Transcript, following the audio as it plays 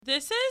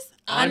This is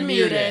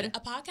Unmuted, a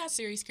podcast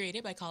series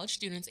created by college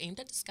students aimed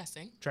at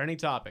discussing trending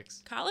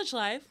topics, college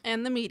life,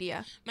 and the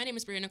media. My name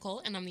is Bria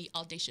Nicole, and I'm the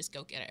audacious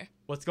go-getter.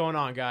 What's going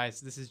on, guys?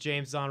 This is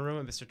James Zonroom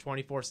and Mr.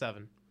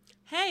 24/7.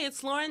 Hey,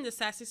 it's Lauren, the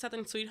sassy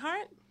southern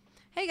sweetheart.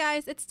 Hey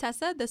guys, it's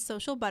Tessa, the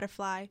social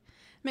butterfly.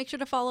 Make sure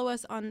to follow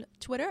us on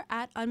Twitter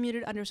at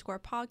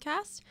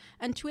unmuted_podcast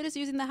and tweet us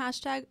using the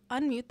hashtag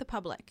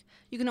unmutethepublic.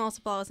 You can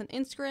also follow us on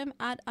Instagram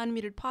at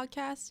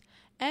unmutedpodcast,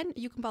 and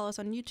you can follow us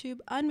on YouTube,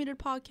 Unmuted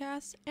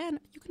Podcast,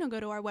 and you can go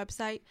to our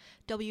website,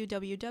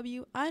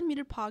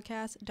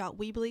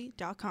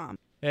 www.unmutedpodcast.weebly.com.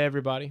 Hey,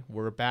 everybody.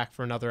 We're back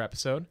for another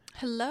episode.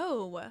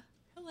 Hello.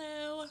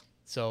 Hello.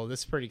 So this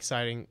is pretty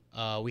exciting.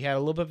 We had a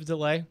little bit of a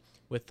delay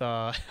with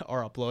our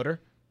uploader,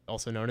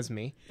 also known as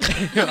me.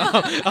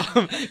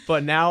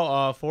 But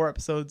now 4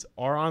 episodes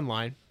are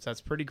online, so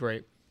that's pretty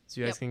great. So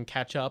you guys can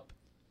catch up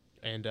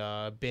and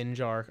binge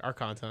our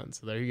content.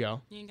 So there you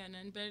go. You ain't got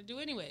nothing better to do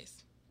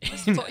anyways.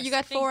 You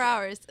got 4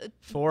 hours.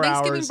 4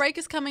 Thanksgiving hours. break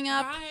is coming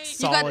up. Right.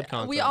 Solid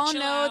content. We all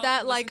Chill know out,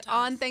 that, listen like, to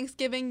on us.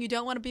 Thanksgiving, you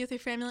don't want to be with your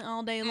family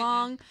all day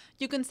long.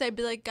 You can say,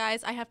 be like,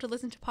 guys, I have to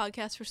listen to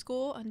podcasts for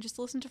school, and just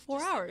listen to 4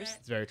 hours.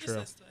 It's very true. Just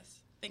listen to us.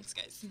 Thanks,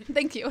 guys.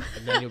 Thank you.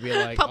 And then you'll be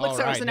like, Public all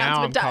service right,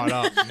 now I'm announcement caught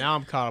done. up. Now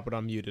I'm caught up, but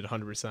I'm muted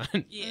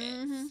 100%.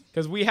 Yes.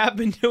 Because we have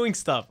been doing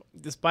stuff,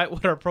 despite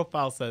what our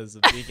profile says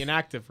of being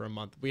inactive for a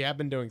month. We have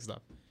been doing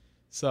stuff.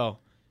 So,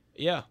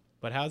 yeah.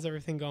 But how's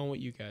everything going with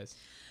you guys?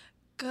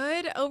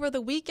 Good. Over the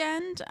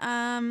weekend,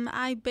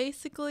 I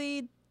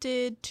basically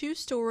did 2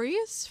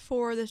 stories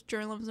for this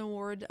journalism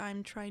award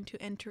I'm trying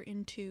to enter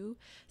into.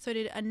 So I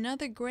did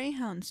another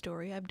Greyhound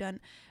story.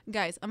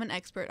 Guys, I'm an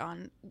expert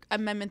on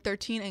Amendment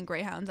 13 and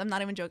Greyhounds. I'm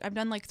not even joking. I've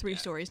done like 3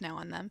 stories now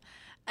on them.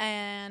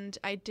 And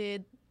I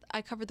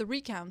covered the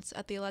recounts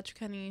at the Alachua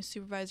County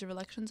Supervisor of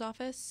Elections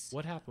Office.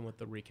 What happened with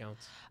the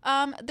recounts?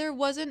 There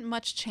wasn't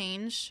much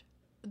change.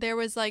 There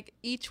was like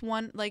each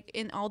one, like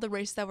in all the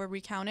races that were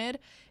recounted,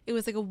 it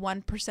was like a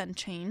 1%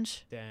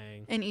 change.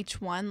 Dang. In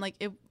each one, like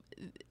a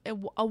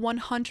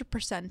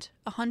 100%,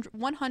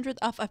 100th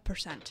of a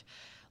percent,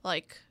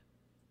 like.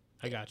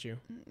 I got you.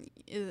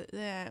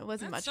 Yeah, it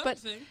wasn't That's much, but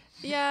something,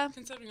 yeah,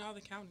 considering all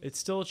the counties. It's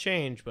still a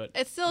change, but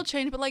it's still a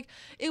change. But like,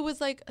 it was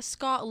like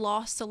Scott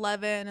lost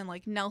 11 and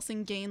like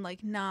Nelson gained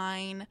like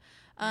 9.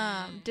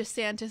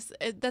 DeSantis,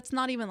 that's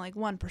not even like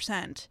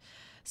 1%.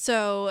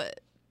 So.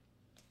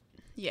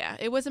 Yeah,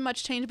 it wasn't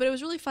much change, but it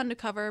was really fun to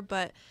cover.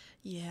 But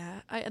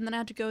yeah, and then I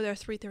had to go there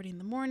 3:30 in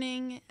the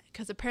morning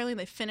because apparently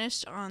they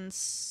finished on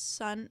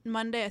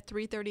Monday at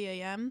 3:30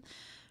 a.m.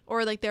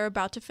 or like they're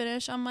about to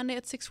finish on Monday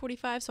at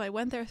 6:45. So I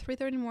went there at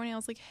 3:30 in the morning. I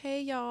was like,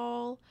 "Hey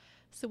y'all,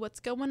 so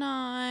what's going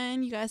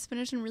on? You guys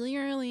finishing really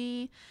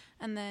early?"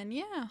 And then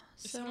yeah,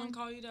 Did someone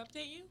call you to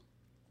update you?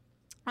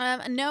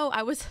 No,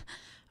 I was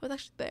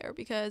actually there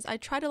because I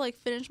try to like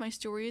finish my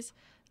stories.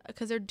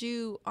 Because they're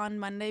due on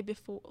Monday by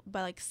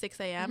like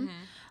 6 a.m.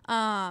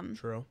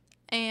 true.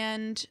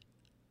 And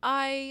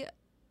I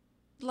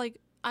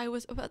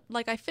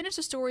finished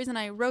the stories and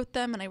I wrote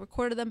them and I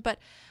recorded them, but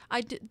I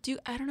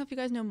don't know if you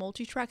guys know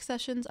multi-track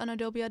sessions on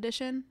Adobe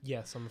Audition.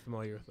 Yes, I'm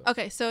familiar with it.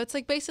 Okay, so it's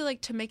like basically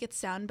like to make it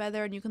sound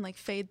better, and you can like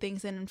fade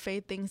things in and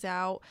fade things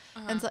out,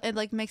 and so it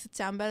like makes it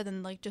sound better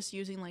than like just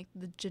using like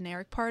the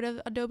generic part of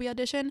Adobe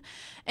Audition,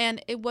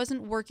 and it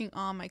wasn't working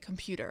on my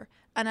computer.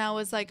 And I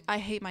was like, I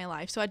hate my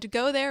life. So I had to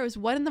go there. It was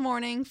 1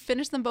 a.m,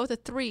 finish them both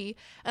at 3.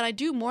 And I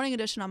do morning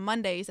edition on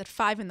Mondays at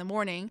 5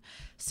 a.m.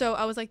 So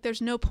I was like,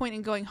 there's no point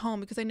in going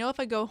home because I know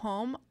if I go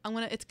home,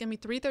 it's going to be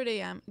 3:30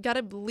 a.m. Got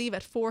to leave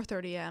at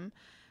 4:30 a.m.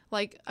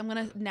 Like, I'm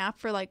going to nap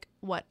for like,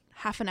 what,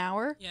 half an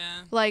hour?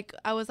 Yeah. Like,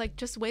 I was like,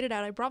 just wait it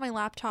out. I brought my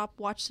laptop,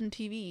 watched some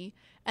TV.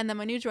 And then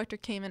my news director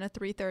came in at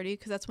 3:30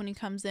 because that's when he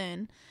comes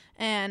in.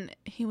 And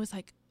he was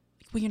like,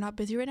 well, you're not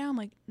busy right now? I'm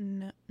like,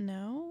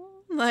 no.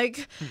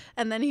 Like,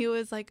 and then he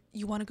was like,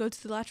 you want to go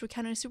to the Alachua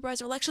County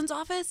Supervisor Elections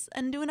Office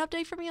and do an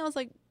update for me? I was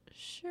like,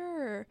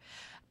 sure.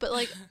 But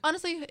like,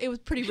 honestly, it was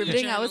pretty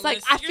riveting. I was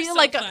like, I feel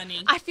like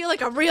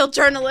a real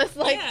journalist,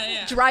 like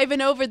driving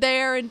over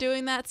there and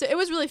doing that. So it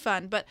was really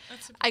fun. But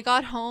I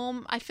got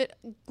home.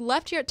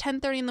 Left here at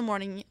 10:30 in the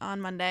morning on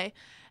Monday,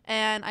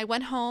 and I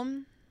went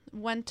home,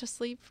 went to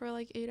sleep for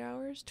like 8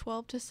 hours,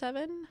 12 to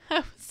 7. I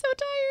was so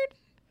tired.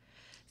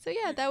 So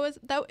yeah,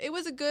 it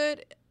was a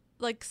good,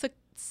 like,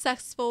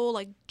 successful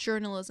like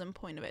journalism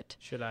point of it.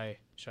 Should I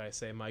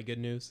say my good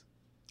news?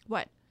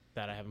 What?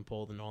 That I haven't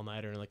pulled an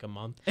all-nighter in like a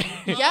month.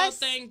 Yes.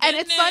 Thank And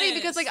it's funny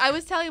goodness. because like I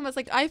was telling him, I was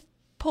like, I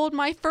pulled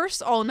my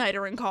first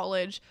all-nighter in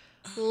college.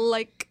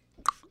 Like,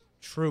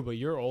 True, but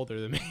you're older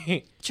than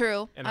me.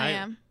 true. And I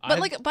am. But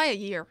like by a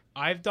year.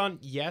 I've done,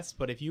 yes,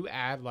 but if you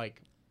add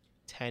like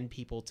 10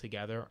 people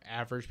together,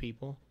 average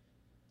people,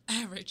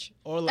 Average.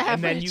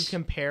 and then you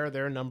compare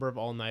their number of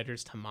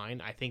all-nighters to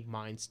mine, I think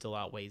mine still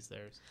outweighs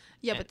theirs.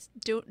 Yeah, but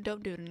don't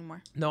do it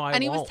anymore. No, I And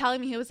won't. he was telling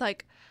me, he was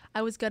like,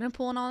 I was gonna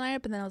pull an all-nighter,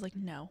 but then I was like,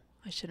 no,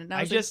 I shouldn't.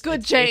 I was just like, good,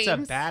 it's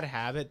James. a bad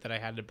habit that I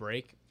had to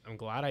break. I'm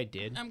glad I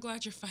did. I'm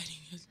glad you're fighting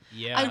it.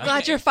 Yeah. I'm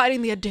glad you're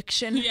fighting the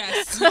addiction.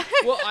 Yes.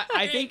 Well,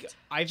 I think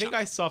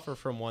I suffer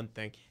from one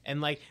thing,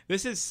 and like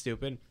this is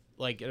stupid.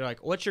 Like they're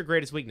like, what's your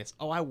greatest weakness?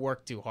 Oh, I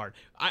work too hard.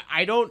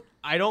 I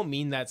don't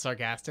mean that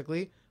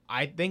sarcastically.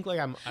 I think like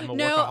I'm a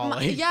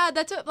workaholic. Yeah,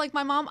 that's what, like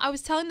my mom. I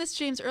was telling this to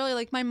James earlier.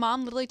 Like my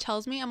mom literally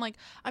tells me, I'm like,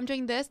 I'm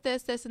doing this, and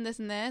this, and this,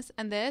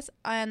 and this,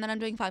 and then I'm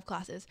doing 5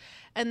 classes,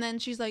 and then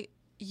she's like,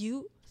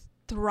 you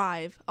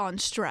thrive on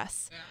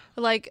stress,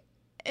 like,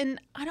 and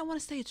I don't want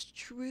to say it's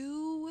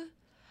true,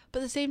 but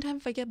at the same time,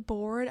 if I get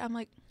bored, I'm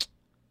like,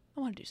 I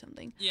want to do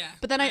something. Yeah.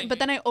 But then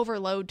I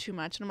overload too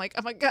much, and I'm like,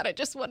 oh my god, I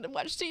just want to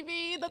watch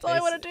TV. That's all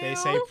I want to do. They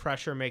say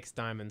pressure makes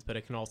diamonds, but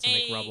it can also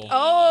make rubble.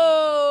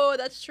 Oh,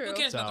 that's true. Who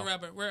cares about the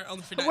rubber? We're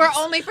only for diamonds.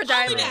 We're only for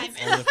diamonds.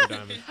 Only for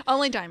diamonds.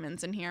 Only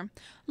diamonds in here.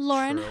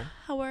 Lauren, True.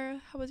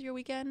 how was your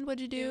weekend?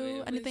 What'd you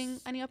do? It Anything?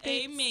 was Any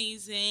updates?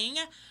 Amazing.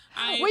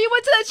 Well, you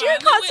went to that cheer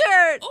finally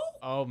concert.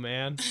 Oh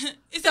man.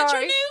 Is that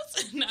Sorry. your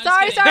news? No, I'm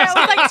Sorry. just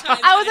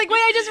kidding. I was like, wait,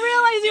 I just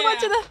realized you went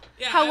to the.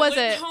 Yeah, How was I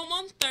went it? home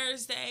on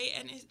Thursday,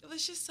 and it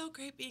was just so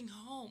great being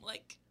home.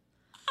 Like,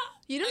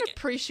 You didn't like,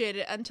 appreciate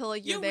it until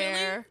like you're you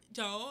there. really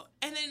don't.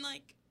 And then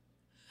like,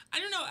 I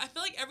don't know. I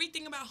feel like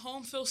everything about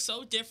home feels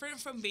so different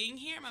from being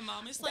here. My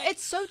mom is like,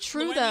 It's so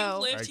true Lauren, though.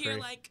 You've lived I here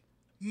agree. like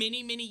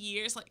many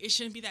years. Like it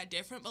shouldn't be that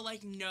different. But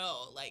like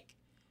no, like.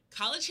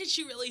 College hits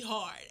you really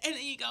hard, and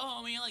then you go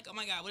home and you're like, "Oh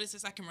my god, what is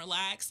this? I can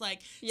relax. Like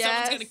Yes.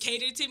 someone's gonna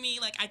cater to me.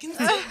 Like I can sit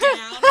down.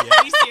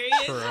 Are you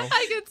serious? True.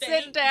 I could sit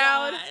Thank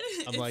down. God. I'm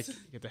It's- like, you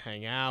get to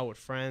hang out with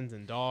friends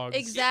and dogs.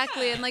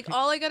 Exactly, Yeah. and like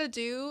all I gotta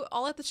do,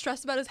 all I have to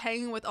stress about is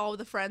hanging with all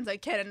the friends I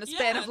can in the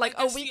span of like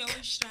a that's week. The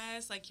only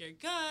stress, like you're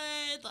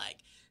good, like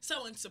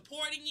someone's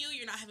supporting you.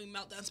 You're not having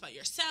meltdowns about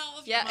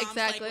yourself. Yeah, Your mom's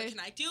exactly. Like, what can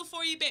I do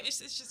for you, babe? It's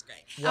just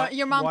great.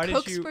 Your mom why did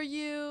cooks you- for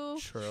you.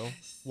 True.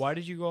 Why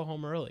did you go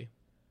home early?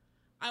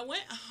 I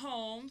went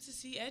home to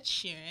see Ed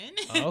Sheeran.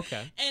 Oh,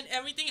 okay. And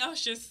everything else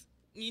just,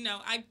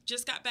 I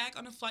just got back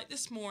on a flight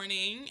this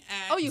morning.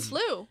 At, Oh, you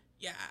flew.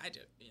 Yeah, I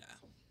did. Yeah.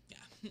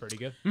 Pretty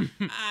good. If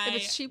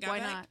it's cheap,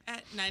 why not?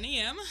 At 9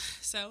 a.m.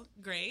 So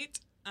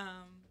great.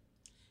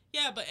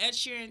 Yeah, but Ed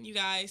Sheeran, you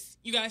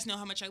guys know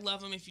how much I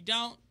love him. If you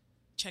don't,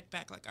 check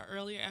back like our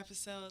earlier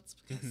episodes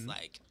because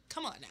like,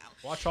 come on now.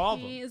 Watch all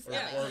of them, He's or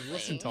amazing.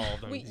 listen to all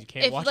of them. We- 'cause you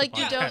can't if, watch like, a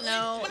you podcast. don't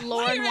know, While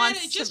Lauren you're at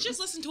wants it, to- just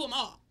listen to them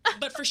all,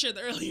 but for sure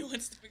the earlier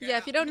ones to figure out. Yeah,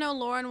 if you don't know,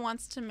 Lauren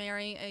wants to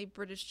marry a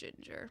British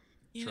ginger.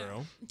 You know.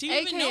 True. Do you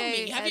even know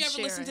AKA me? Have you Ed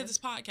ever listened to Sheeran. this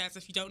podcast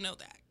if you don't know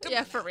that? Come Yeah,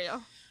 on for now.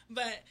 real.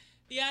 But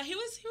yeah, he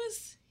was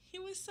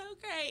so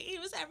great. He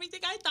was everything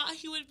I thought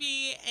he would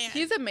be, and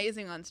He's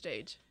amazing on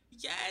stage.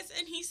 yes,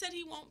 and he said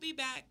he won't be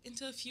back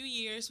until a few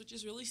years, which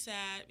is really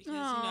sad because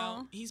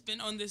Aw. he's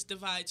been on this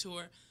Divide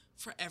tour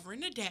forever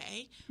and a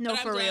day. No, but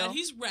I'm for glad real.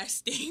 he's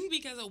resting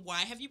because of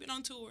why have you been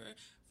on tour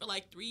for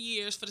like 3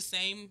 years for the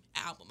same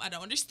album? I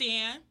don't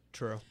understand.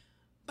 True.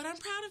 But I'm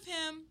proud of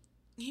him.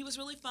 He was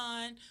really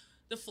fun.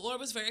 The floor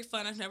was very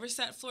fun. I've never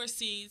sat floor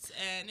seats,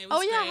 and it was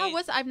Oh yeah, great. how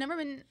was I've never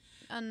been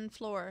on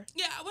floor.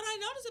 Yeah, what I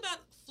noticed about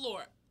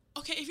floor.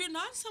 Okay, if you're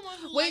not someone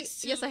who Wait, likes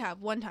to, yes I have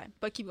one time,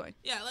 but keep going.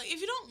 Yeah, like if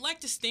you don't like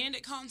to stand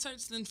at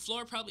concerts, then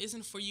floor probably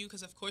isn't for you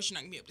because of course you're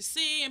not gonna be able to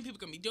see, and people are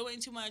gonna be doing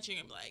too much. You're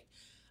gonna be like,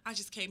 I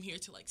just came here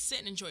to like sit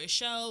and enjoy a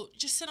show.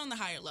 Just sit on the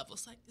higher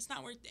levels. Like it's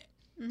not worth it.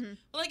 Mm-hmm.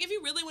 But like if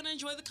you really want to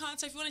enjoy the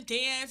concert, if you want to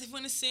dance, if you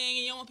want to sing,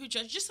 and you don't want people to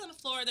judge, just on the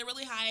floor. They're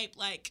really hype.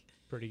 Like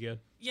Pretty good.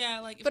 yeah,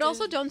 like. If But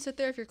also they're- don't sit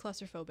there if you're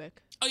claustrophobic.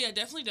 Oh yeah,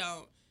 definitely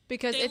don't.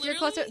 Because They if you're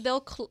cluster,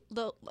 literally-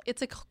 they'll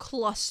it's a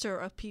cluster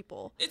of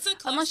people. It's a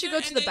cluster, Unless you go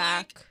to and the they,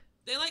 back. Like,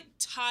 they like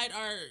tied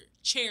our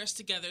chairs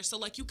together, so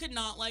like you could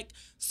not like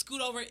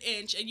scoot over an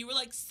inch, and you were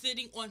like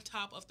sitting on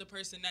top of the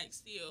person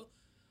next to you,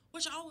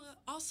 which I would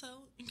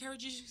also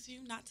encourages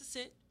you not to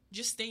sit.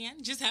 Just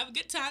stand. Just have a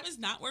good time. It's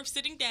not worth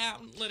sitting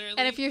down, literally.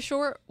 And if you're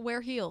short, wear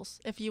heels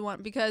if you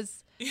want,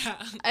 because yeah,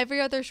 every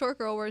other short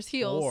girl wears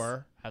heels.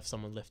 Or have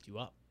someone lift you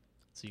up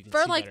so you can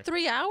for see like better.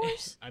 3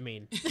 hours? I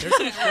mean,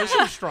 there's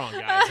some strong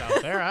guys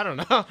out there. I don't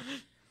know.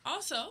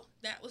 also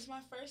that was my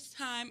first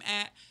time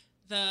at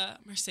the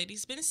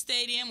Mercedes-Benz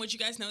Stadium, which you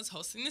guys know is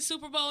hosting the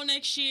Super Bowl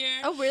next year.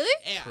 Oh, really?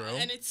 Yeah, True.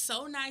 and it's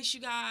so nice,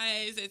 you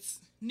guys. It's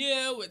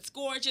new, it's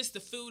gorgeous. The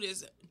food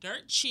is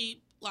dirt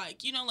cheap.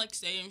 Like, like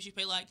stadiums, you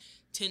pay like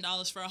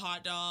 $10 for a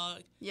hot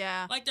dog.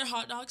 Yeah. Like their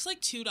hot dog's like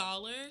 $2.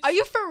 Are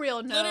you for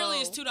real? No. Literally,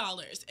 it's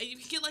 $2, and you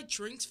can get like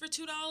drinks for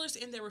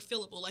 $2, and they're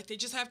refillable. Like they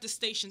just have the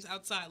stations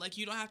outside. Like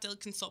you don't have to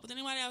consult with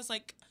anybody. I was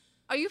like,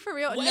 Are you for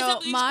real? what is No, up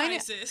with these mine.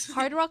 prices?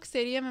 Hard Rock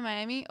Stadium in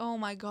Miami. Oh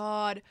my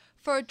god!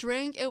 For a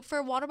drink, for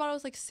a water bottle, it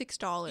was like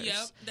 $6. Yep,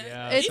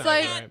 Yeah, It's even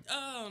like- at,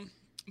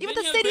 Even Ben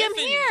the Hill stadium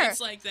Griffin, here.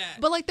 it's like that.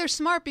 But like they're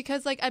smart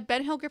because like at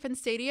Ben Hill Griffin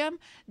Stadium,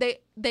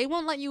 they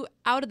won't let you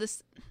out of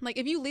this. Like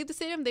if you leave the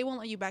stadium, they won't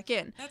let you back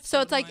in. That's so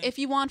so it's like annoying. if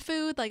you want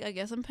food, like I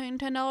guess I'm paying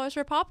 $10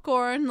 for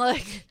popcorn.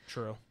 Like,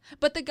 True.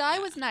 but the guy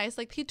was nice.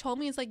 Like he told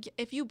me it's like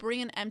if you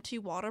bring an empty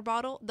water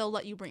bottle, they'll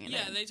let you bring it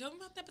yeah, in. they told me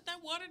about that, but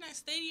that water in that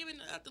stadium and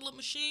at the little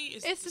machine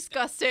is It's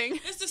disgusting.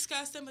 It's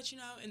disgusting, but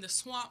in the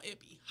swamp it'd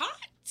be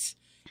hot.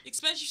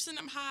 especially sitting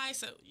up high.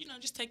 So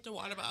just take the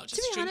water bottle. Just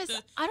To be drink honest,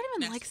 the I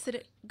don't even like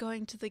Nestle.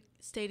 going to the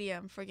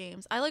stadium for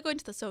games. I like going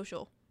to the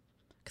social.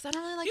 Because I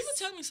don't really like... People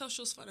tell me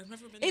social's fun. I've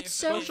never been It's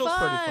there. so Social's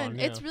pretty fun. fun,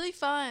 yeah. It's really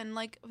fun.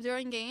 Like,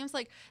 during games,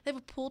 like, they have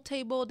a pool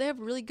table. They have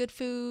really good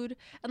food.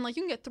 And, like,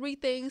 you can get 3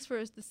 things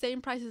for the same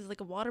price as,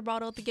 like, a water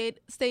bottle at the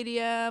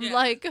stadium. Yeah.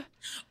 Like...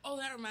 Oh,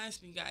 that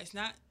reminds me, guys.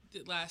 Not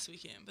the last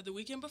weekend, but the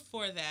weekend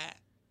before that,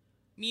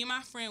 me and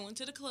my friend went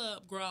to the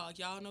club, Grog.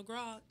 Y'all know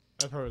Grog?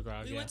 I've heard of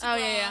Grog, We yeah. went to Oh, Grog.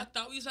 yeah, yeah.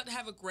 Thought we was about to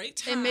have a great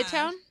time. In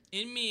Midtown?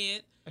 In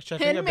Mid. Actually, I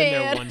think I've been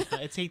there Handmade. one time.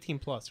 It's 18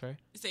 plus, right?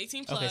 It's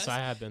 18 plus. Okay, so I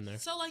have been there.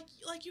 So like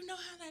you know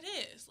how that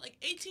is. Like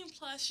 18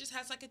 plus just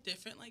has like a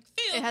different like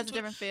feel. It has a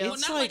different feel. Well,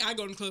 It's not like, like- I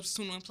go to clubs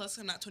 21 plus.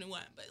 I'm not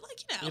 21, but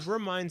like It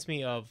reminds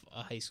me of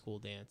a high school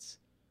dance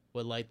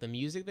with like the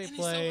music they and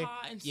play. it's so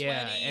hot and sweaty.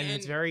 Yeah, and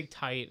it's very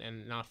tight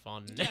and not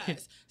fun.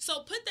 Yes. So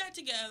put that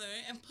together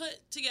and put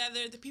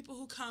together the people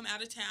who come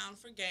out of town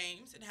for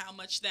games and how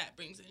much that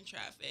brings in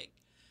traffic.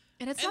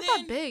 And it's And not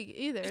then that big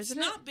either, It's isn't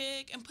not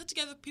big, and put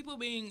together people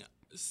being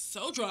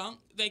so drunk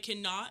they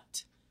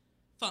cannot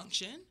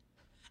function,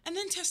 and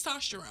then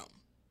testosterone.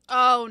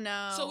 Oh,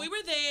 no. So we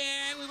were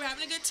there, we were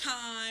having a good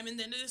time, and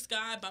then this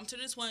guy bumped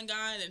into this one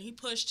guy, and then he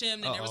pushed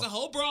him, and there was a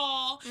whole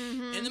brawl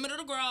in the middle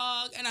of the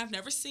Grog, and I've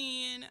never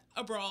seen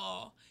a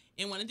brawl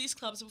in one of these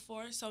clubs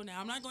before, so now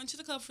I'm not going to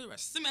the club for the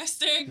rest of the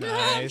semester. I'm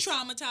Nice.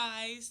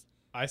 traumatized.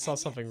 I saw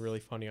something really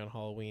funny on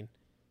Halloween.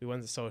 We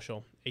went to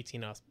social,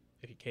 18 us,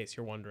 in case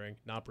you're wondering,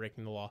 not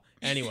breaking the law.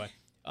 Anyway.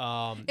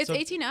 It's so-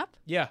 18 up?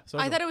 Yeah.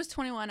 I thought it was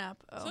 21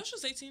 up. Oh.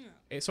 Social's 18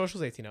 now.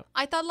 Social's 18 up.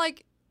 I thought,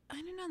 like... I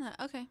didn't know that.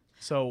 Okay.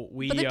 So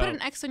we... But they put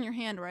an X on your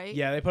hand, right?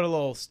 Yeah, they put a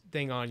little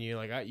thing on you,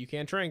 like, you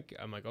can't drink.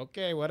 I'm like,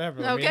 okay, whatever.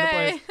 Let me in the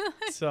Okay.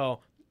 place. So,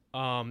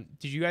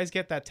 did you guys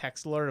get that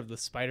text alert of the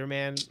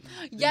Spider-Man?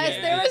 Yes,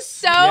 Yeah. there was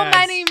so Yes.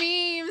 many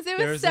memes.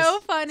 It was so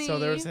funny. So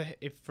there was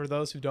if for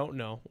those who don't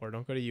know or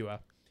don't go to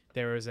UF,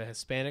 there was a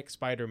Hispanic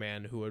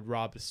Spider-Man who had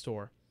robbed a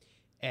store,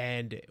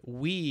 and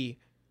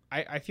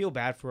I feel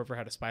bad for whoever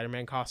had a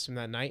Spider-Man costume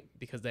that night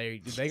because they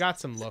got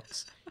some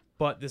looks,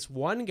 but this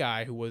one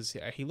guy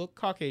he looked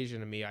Caucasian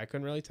to me, I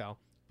couldn't really tell,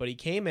 but he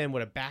came in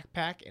with a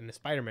backpack and a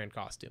Spider-Man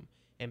costume,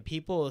 and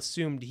people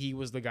assumed he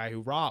was the guy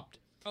who robbed.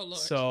 Oh, Lord.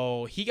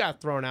 So he got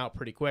thrown out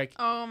pretty quick.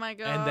 Oh, my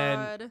God. And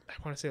then I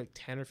want to say like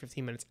 10 or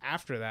 15 minutes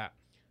after that,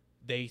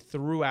 they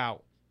threw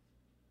out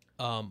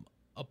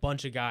a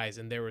bunch of guys,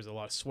 and there was a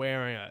lot of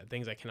swearing,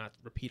 things I cannot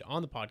repeat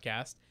on the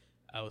podcast.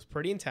 It was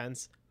pretty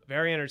intense,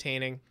 very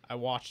entertaining. I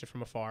watched it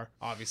from afar,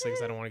 obviously,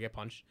 because I don't want to get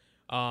punched.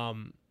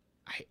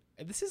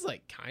 This is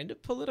like kind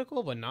of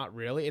political, but not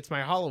really. It's my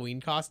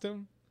Halloween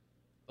costume.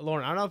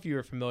 Lauren, I don't know if you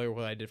were familiar with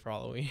what I did for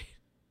Halloween.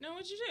 No,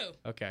 what'd you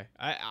do? Okay.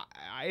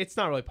 It's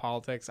not really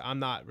politics. I'm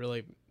not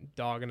really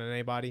dogging on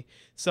anybody.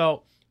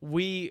 So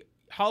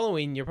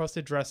Halloween, you're supposed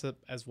to dress up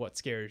as what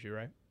scares you,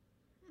 right?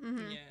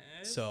 Mhm.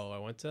 Yes. So I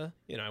went to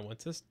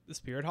the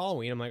Spirit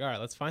Halloween. I'm like, all right,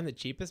 let's find the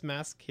cheapest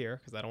mask here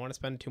because I don't want to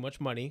spend too much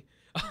money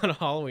on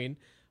Halloween.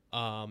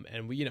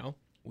 And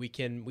we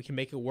can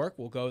make it work.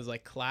 We'll go as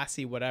like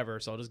classy whatever.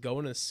 So I'll just go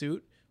in a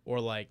suit or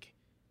like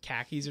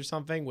khakis or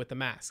something with the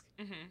mask.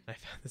 Mm-hmm. I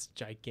found this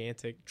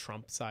gigantic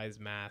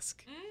Trump-sized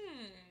mask.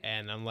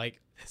 And I'm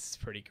like, this is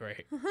pretty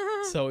great.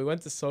 So we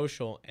went to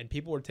social, and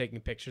people were taking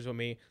pictures with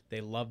me.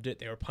 They loved it.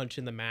 They were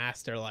punching the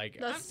mask. They're like,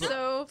 That's So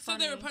so So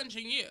funny. they were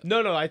punching you.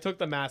 no, I took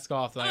the mask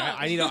off. Like, Oh.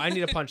 I need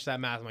to punch that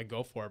mask. I'm like,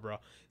 go for it, bro.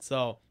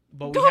 So,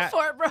 but Go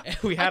for it, bro.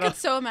 we I had could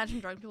so imagine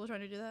drunk people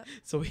trying to do that.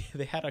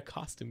 they had a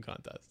costume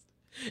contest,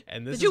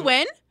 and this Did you is-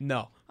 win?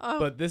 No, Oh.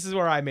 but this is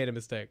where I made a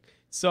mistake.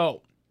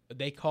 So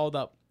they called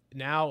up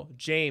now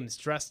James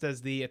dressed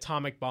as the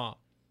atomic bomb.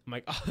 I'm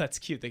like, oh, that's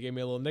cute. They gave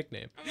me a little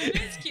nickname. I mean,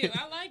 that's cute.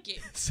 I like it.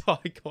 So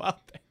I go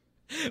out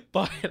there,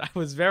 but I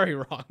was very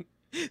wrong.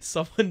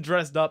 Someone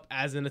dressed up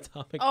as an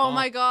atomic bomb. Oh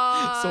my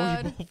God.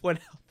 So we both went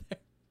out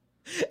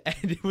there,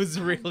 and it was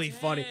really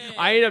funny. dang.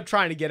 I ended up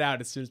trying to get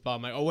out as soon as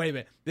possible. I'm like, oh, wait a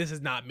minute. This is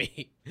not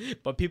me.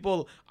 But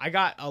I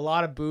got a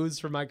lot of booze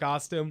for my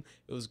costume.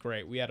 It was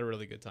great. We had a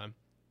really good time.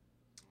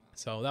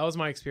 So that was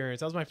my experience.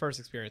 That was my first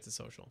experience at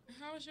social.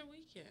 How was your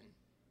weekend?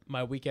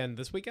 My weekend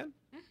this weekend?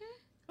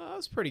 Mm-hmm. It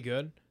was pretty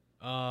good.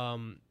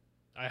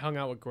 I hung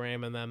out with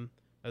Graham and them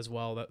as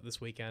well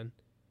this weekend.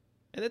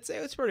 And it's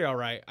pretty all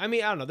right. I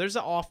mean, I don't know. There's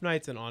the off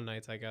nights and on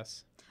nights, I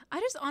guess. I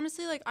just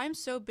honestly, like, I'm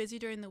so busy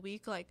during the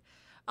week. Like,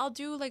 I'll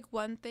do like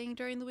one thing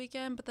during the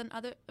weekend, but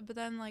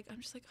then like I'm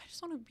just like, I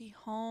just want to be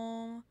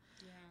home,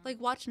 Yeah. like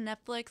watch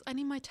Netflix. I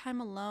need my time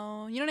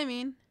alone. You know what I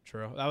mean?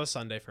 True. That was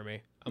Sunday for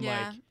me. I'm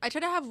yeah. like, I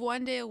try to have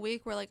one day a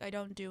week where like I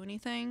don't do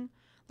anything,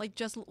 like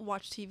just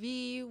watch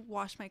TV,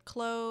 wash my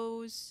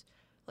clothes,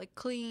 like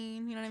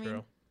clean. You know what I true.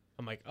 mean?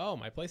 I'm like, oh,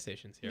 my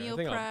PlayStation's here. Meal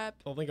I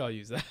prep. think I'll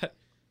use that.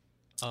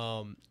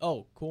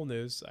 Oh, cool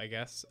news, I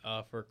guess.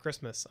 For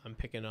Christmas, I'm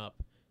picking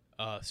up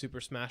Super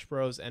Smash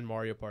Bros. And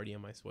Mario Party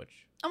on my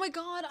Switch. Oh my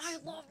God, I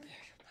love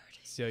Mario Party.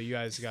 So you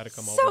guys got to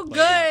come So over. and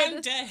play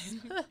I'm dead.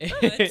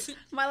 that.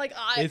 My like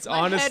eye. It's my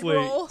head honestly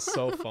roll.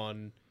 so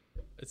fun.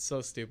 It's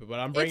so stupid, but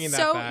I'm It's bringing that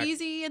so back.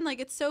 easy and like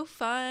it's so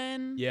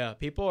fun. Yeah,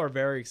 people are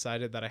very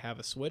excited that I have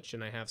a Switch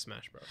and I have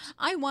Smash Bros.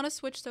 I want to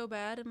Switch so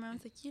bad, and my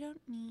mom's like, "You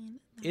don't need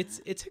that."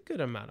 It's a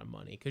good amount of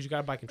money because you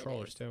gotta buy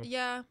controllers too.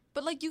 Yeah,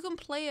 but like you can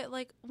play it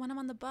like when I'm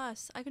on the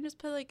bus. I can just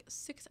play like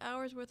 6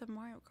 hours worth of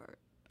Mario Kart.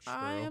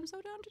 I True. am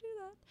so down to do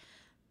that.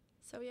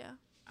 So yeah.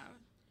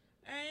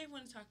 I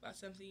want to talk about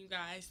something, you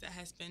guys, that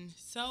has been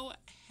so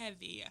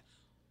heavy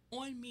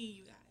on me,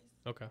 you guys.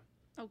 Okay.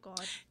 Oh God.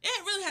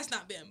 It really has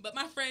not been, but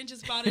my friend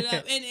just brought it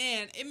up, and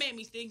it made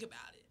me think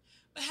about it.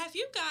 But have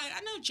you guys,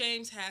 I know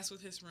James has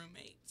with his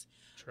roommates,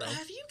 True. but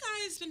have you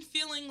guys been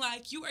feeling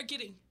like you are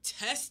getting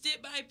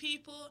tested by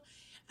people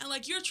and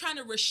like you're trying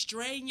to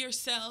restrain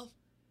yourself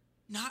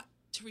not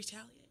to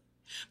retaliate?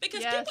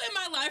 Because Yes. people in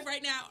my life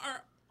right now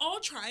are all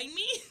trying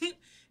me,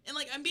 and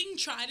like I'm being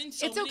tried in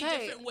so It's many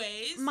okay. different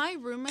ways. My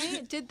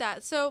roommate did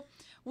that. So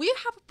we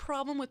have a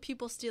problem with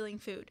people stealing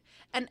food.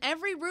 And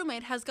every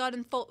roommate has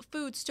gotten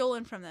food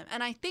stolen from them.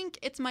 And I think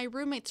it's my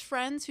roommate's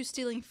friends who's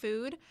stealing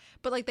food,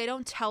 but like they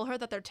don't tell her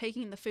that they're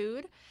taking the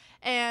food.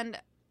 And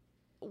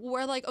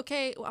we're like,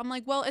 okay, I'm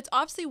like, well, it's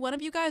obviously one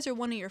of you guys or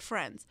one of your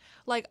friends.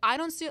 Like, I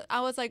don't steal.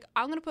 I was like,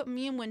 I'm going to put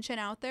me and Winchin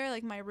out there,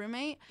 like my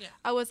roommate. Yeah.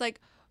 I was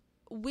like,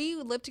 we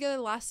lived together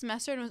last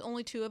semester and it was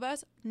only 2 of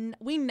us.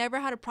 We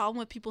never had a problem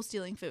with people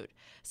stealing food.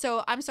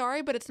 So I'm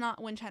sorry, but it's not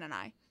Winchin and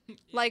I.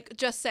 Like,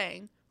 just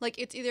saying. Like,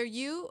 it's either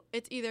you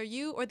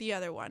or the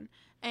other one.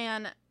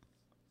 And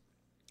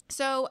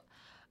so,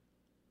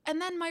 and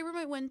then my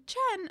roommate,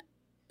 Chen,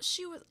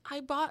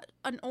 I bought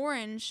an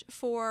orange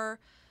for,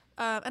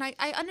 and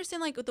I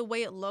understand, like, the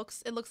way it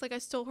looks like I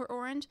stole her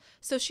orange.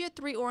 So she had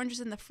 3 oranges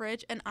in the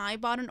fridge, and I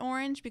bought an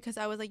orange because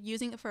I was, like,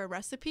 using it for a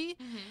recipe.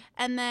 Mm-hmm.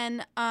 And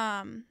then,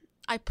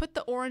 I put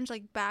the orange,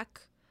 like,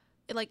 back,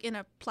 like, in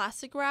a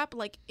plastic wrap,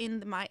 like,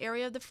 in my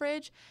area of the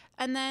fridge.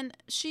 And then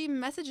she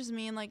messages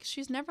me, and, like,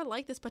 she's never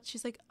like this, but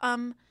she's like,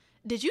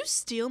 did you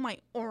steal my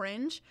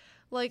orange?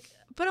 Like,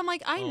 but I'm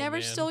like, I never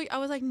man. stole. I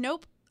was like,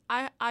 nope,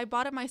 I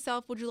bought it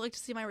myself. Would you like to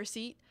see my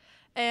receipt?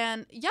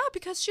 And yeah,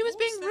 because she was What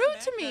being was that rude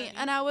to back me. then?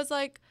 And I was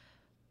like,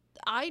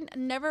 I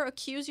never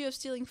accuse you of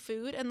stealing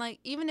food. And like,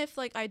 even if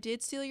like I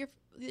did steal your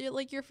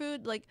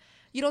food, like,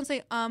 you don't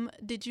say,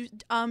 did you,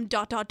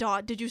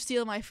 did you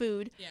steal my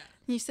food? Yeah.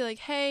 And you say like,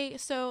 hey,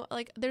 so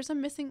like I'm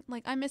missing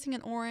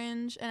an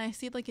orange and I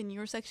see it like in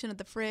your section of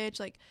the fridge.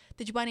 Like,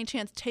 did you by any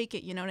chance take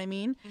it? You know what I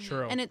mean?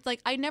 True. And it's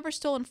like, I never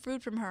stolen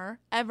food from her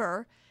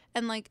ever.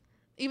 And like,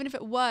 even if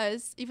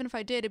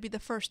I did, it'd be the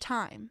first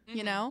time,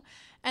 you know?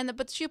 And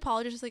but she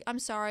apologized, like, I'm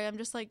sorry. I'm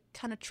just like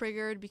kind of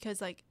triggered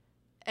because like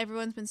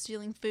everyone's been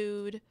stealing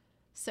food.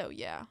 So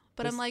yeah.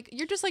 But I'm like,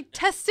 you're just like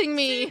testing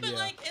me. See, but Yeah.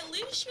 like at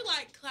least you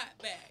like clap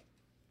back.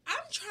 I'm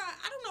trying.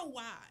 I don't know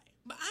why,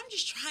 but I'm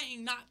just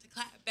trying not to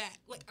clap back.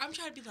 Like I'm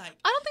trying to be like.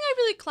 I don't think I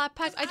really clap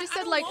back. I just I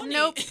said don't like, want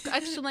nope, it.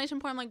 exclamation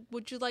point. I'm like,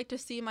 would you like to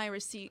see my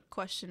receipt?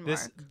 Question mark.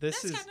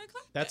 This That's is kind of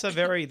clap that's back.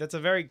 a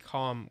very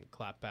calm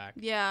clap back.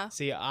 Yeah.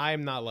 See,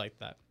 I'm not like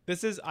that.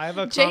 I have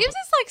a James is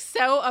like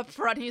so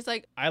upfront. He's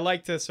like, I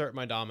like to assert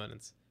my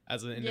dominance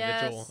as an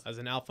individual, Yes. as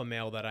an alpha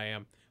male that I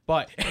am.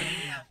 But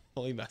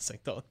only messing.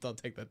 Don't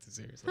take that too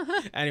seriously.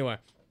 Anyway,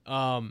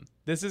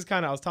 this is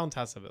kind of, I was telling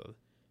Tessa about it.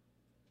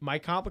 My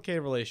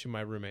complicated relation with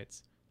my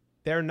roommates.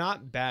 They're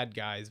not bad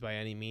guys by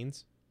any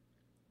means.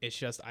 It's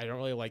just I don't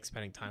really like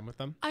spending time with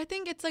them. I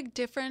think it's like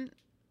different.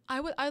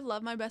 I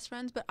love my best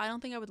friends, but I don't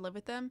think I would live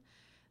with them,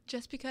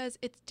 just because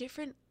it's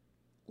different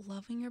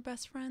loving your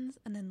best friends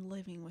and then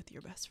living with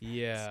your best friends.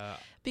 Yeah.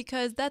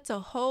 Because that's a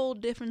whole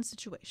different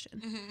situation,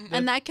 Mhm.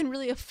 and that can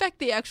really affect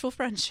the actual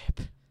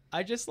friendship.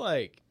 I just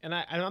like, and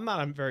I'm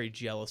not a very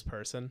jealous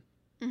person.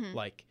 Mhm.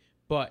 Like,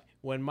 but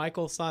when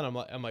Michael's son,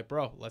 I'm like,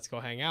 bro, let's go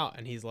hang out.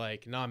 And he's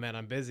like, nah, man,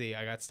 I'm busy.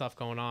 I got stuff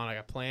going on. I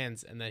got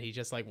plans. And then he's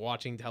just like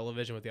watching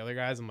television with the other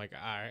guys. I'm like, all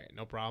right,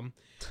 no problem.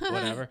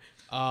 Whatever.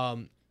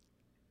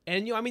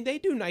 And I mean, they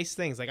do nice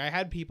things. Like I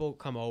had people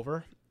come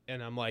over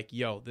and I'm like,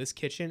 yo, this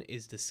kitchen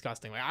is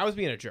disgusting. Like I was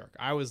being a jerk.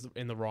 I was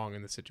in the wrong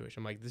in this situation.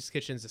 I'm like, this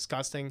kitchen's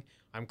disgusting.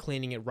 I'm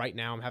cleaning it right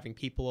now. I'm having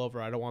people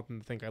over. I don't want them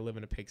to think I live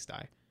in a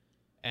pigsty.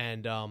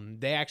 And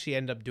they actually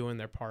end up doing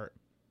their part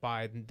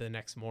by the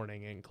next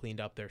morning and cleaned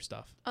up their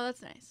stuff. Oh,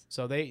 that's nice.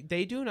 So they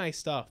do nice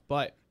stuff,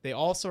 but they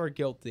also are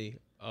guilty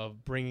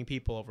of bringing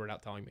people over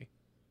without telling me.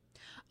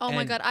 Oh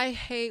my And- god, I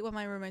hate when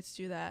my roommates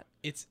do that.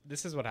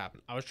 This is what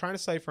happened. I was trying to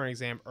study for an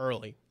exam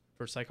early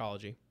for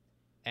psychology,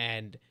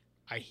 and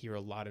I hear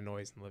a lot of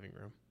noise in the living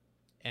room.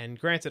 And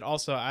granted,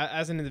 also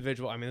as an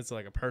individual, I mean, it's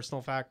like a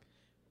personal fact,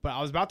 but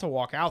I was about to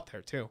walk out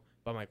there too.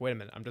 But I'm like, wait a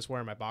minute, I'm just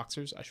wearing my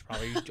boxers. I should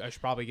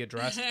probably get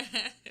dressed.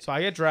 So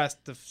I get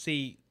dressed to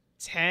see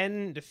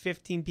 10 to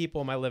 15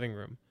 people in my living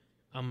room.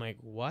 I'm like,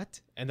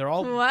 what? And they're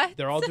all What?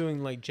 they're all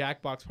doing like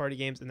Jackbox party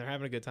games, and they're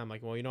having a good time.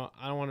 Like, well, you know what?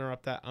 I don't want to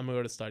interrupt that. I'm gonna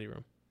go to the study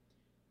room.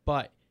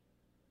 But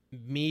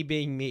me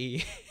being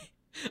me,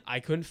 I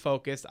couldn't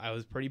focus. I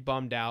was pretty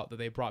bummed out that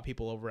they brought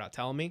people over without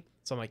telling me.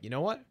 So I'm like, you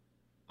know what?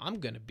 I'm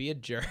gonna be a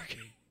jerk.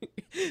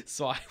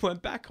 So I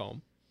went back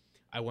home.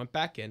 I went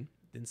back in.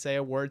 Didn't say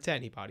a word to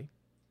anybody.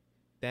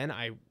 Then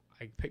I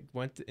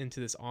went into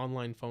this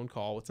online phone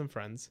call with some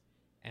friends,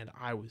 and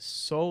I was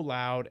so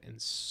loud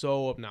and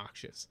so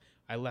obnoxious.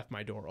 I left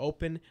my door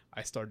open.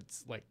 I started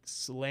like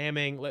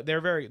slamming.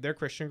 They're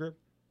Christian group,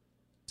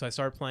 so I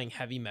started playing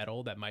heavy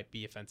metal that might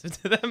be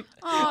offensive to them.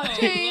 Oh,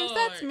 James,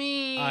 Lord. that's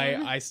mean.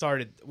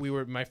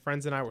 My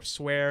friends and I were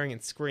swearing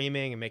and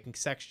screaming and making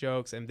sex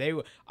jokes, and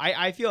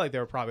I feel like they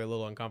were probably a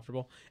little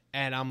uncomfortable.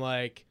 And I'm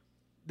like,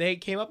 they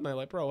came up and they're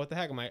like, bro, what the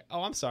heck? I'm like,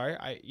 oh, I'm sorry.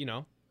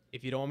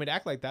 If you don't want me to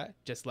act like that,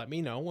 just let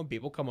me know when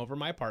people come over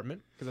my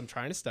apartment because I'm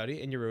trying to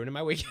study and you're ruining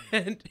my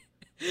weekend.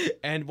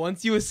 And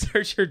once you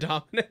assert your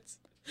dominance,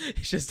 it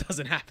just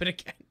doesn't happen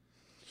again.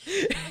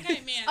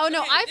 Okay, man. Oh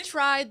no, okay, I've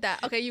tried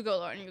that. Okay, you go,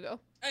 Lauren. You go.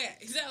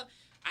 Okay, so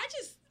I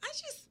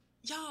just,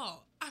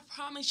 y'all, I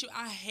promise you,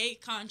 I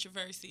hate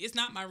controversy. It's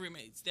not my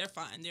roommates. They're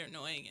fine. They're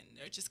annoying and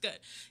they're just good.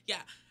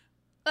 Yeah.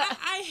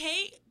 I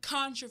hate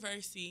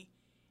controversy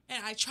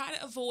and I try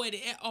to avoid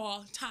it at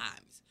all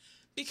times.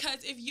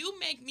 Because if you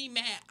make me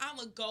mad, I'm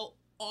going to go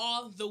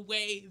all the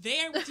way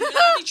there with you. And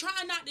I be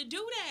trying not to do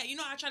that.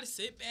 I try to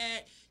sit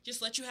back, just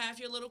let you have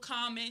your little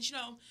comments,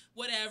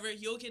 whatever.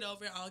 You'll get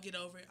over it. I'll get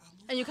over it.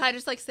 And you kind of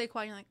just like stay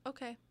quiet. You're like,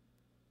 okay.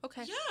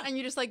 Yeah. And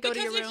you just like go to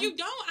your room. Because if you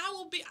don't,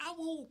 I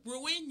will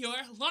ruin your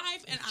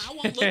life and I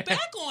won't look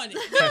back on it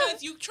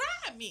because you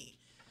tried me.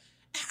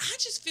 And I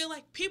just feel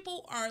like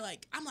people are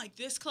like, I'm like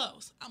this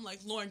close. I'm like,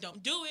 Lauren,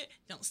 don't do it.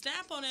 Don't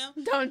snap on him.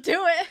 Don't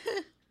do it.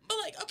 But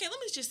like, okay, let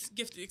me just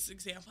give this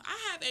example.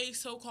 I have a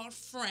so-called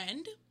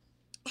friend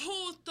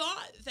who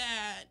thought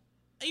that,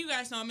 you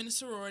guys know I'm in a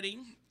sorority,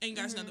 and you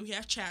guys know that we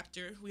have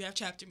chapter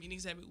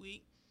meetings every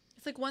week.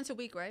 It's like once a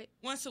week, right?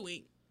 Once a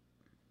week.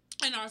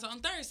 And ours on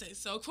Thursday.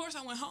 So, of course,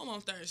 I went home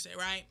on Thursday,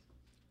 right?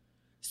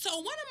 So, one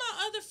of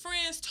my other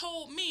friends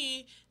told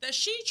me that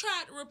she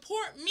tried to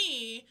report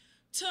me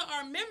to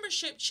our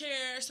membership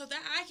chair so that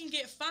I can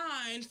get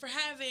fined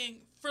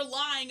for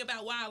lying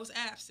about why I was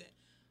absent.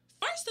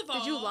 First of all,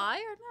 did you lie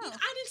or no?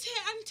 I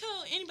didn't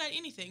tell anybody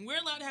anything.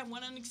 We're allowed to have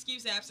one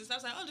unexcused absence. I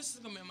was like, oh, this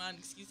is going to be my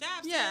unexcused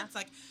absence. Yeah. It's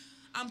like,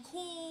 I'm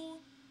cool.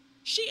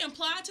 She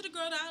implied to the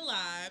girl that I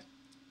lied.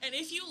 And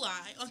if you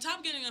lie, on top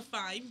of getting a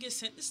fine, you can get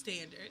sent to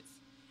standards.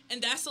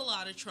 And that's a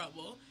lot of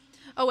trouble.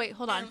 Oh, wait,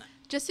 hold on.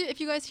 Just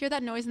if you guys hear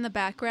that noise in the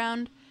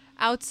background,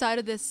 outside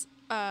of this,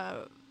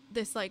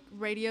 like,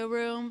 radio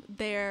room,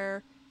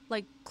 they're,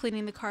 like,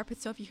 cleaning the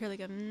carpet. So if you hear, like,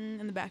 a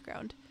in the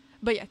background.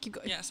 But, yeah, keep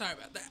going. Yeah, sorry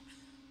about that.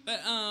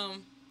 But,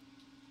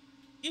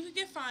 you could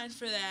get fined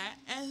for that.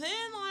 And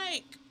then,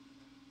 like,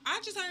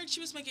 I just heard she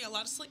was making a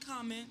lot of slick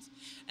comments.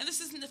 And this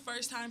isn't the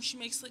first time she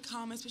makes slick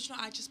comments, but,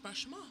 I just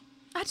brush them off.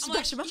 I'm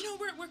brush them off.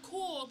 We're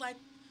cool. Like,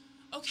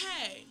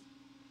 okay.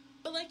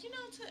 But, like,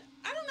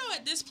 I don't know,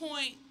 at this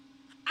point,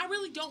 I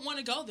really don't want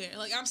to go there.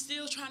 Like, I'm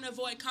still trying to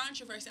avoid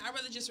controversy. I'd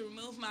rather just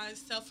remove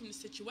myself from the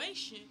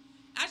situation.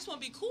 I just want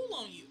to be cool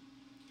on you.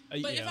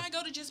 But if I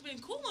go to just being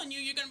cool on you,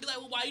 you're going to be like,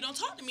 well, why you don't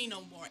talk to me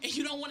no more? And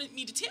you don't want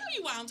me to tell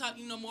you why I'm talking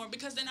to you no more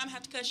because then I'm going to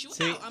have to cuss you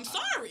out. I'm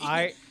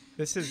sorry.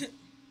 This is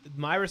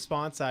my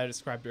response I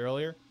described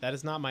earlier. That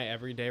is not my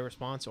everyday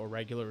response or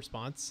regular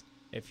response.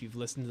 If you've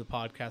listened to the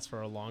podcast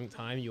for a long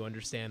time, you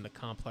understand the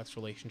complex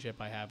relationship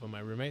I have with my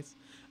roommates.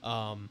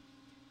 And,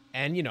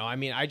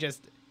 I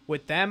just,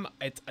 with them,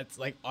 it's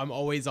like I'm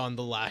always on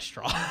the last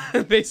straw.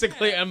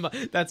 Basically,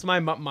 that's my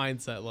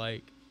mindset,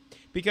 like,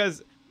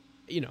 because,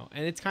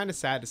 and it's kind of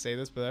sad to say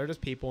this, but there are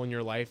just people in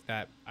your life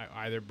that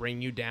either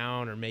bring you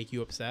down or make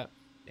you upset,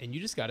 and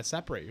you just got to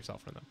separate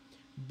yourself from them.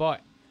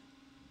 But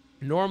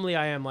normally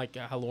I am like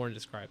how Lauren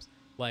describes,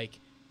 like,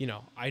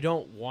 I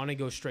don't want to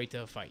go straight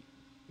to a fight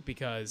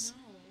because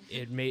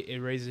it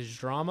raises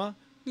drama,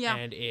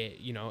 and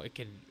it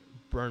can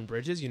burn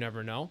bridges. You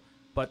never know.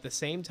 But at the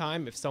same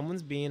time, if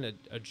someone's being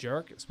a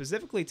jerk,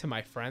 specifically to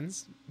my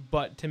friends,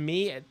 but to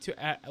me,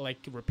 like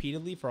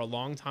repeatedly for a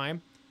long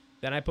time,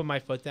 then I put my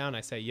foot down. I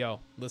say,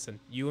 yo, listen,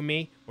 you and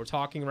me, we're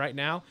talking right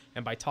now.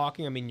 And by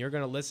talking, I mean you're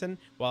going to listen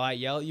while I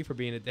yell at you for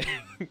being a dick.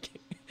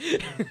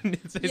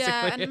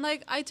 Yeah, and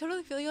like I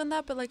totally feel you on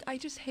that. But like I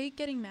just hate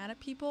getting mad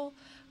at people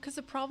because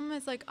the problem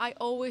is like I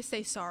always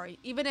say sorry,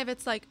 even if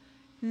it's like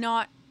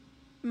not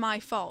my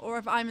fault or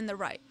if I'm in the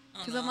right.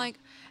 Because I'm like,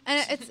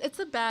 and it's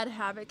a bad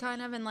habit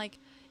kind of, and like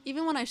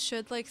even when I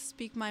should like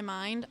speak my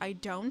mind, I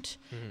don't.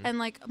 And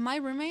like my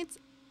roommates,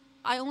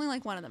 I only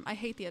like one of them. I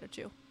hate the other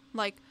two.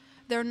 Like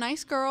they're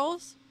nice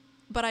girls,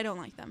 but I don't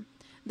like them.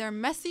 They're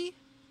messy.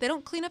 They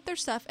don't clean up their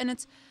stuff, and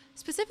it's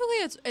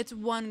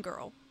one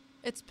girl.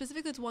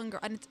 It's one girl,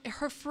 and it's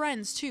her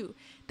friends too.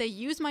 They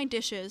use my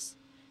dishes.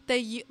 They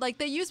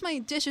use my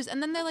dishes,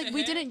 and then they're like,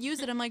 we didn't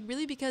use it. I'm like,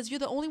 really? Because you're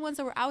the only ones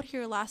that were out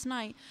here last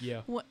night.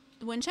 Yeah.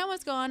 When Chen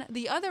was gone,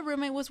 the other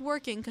roommate was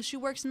working because she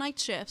works night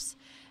shifts.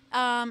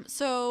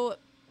 So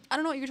I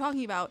don't know what you're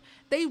talking about.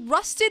 They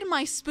rusted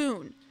my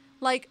spoon.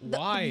 Like,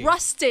 why?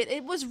 Rusted.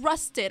 It was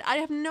rusted. I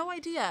have no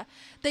idea.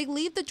 They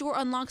leave the door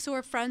unlocked so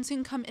her friends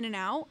can come in and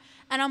out.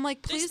 And I'm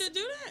like, please. They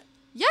still do that?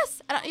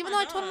 Yes. And even though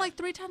I told them like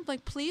 3 times,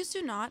 like, please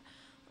do not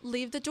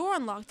leave the door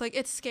unlocked. Like,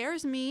 it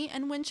scares me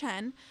and Win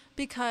Chen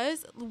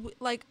because,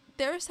 like,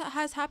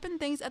 has happened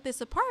things at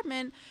this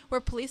apartment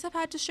where police have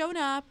had to show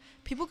up,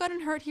 people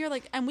gotten hurt here,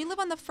 like, and we live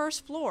on the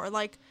first floor,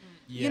 like,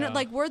 you know,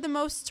 like, we're the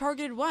most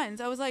targeted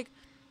ones. I was like,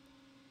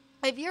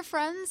 if your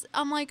friends,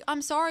 I'm like,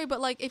 I'm sorry,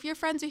 but like, if your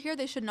friends are here,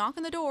 they should knock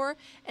on the door,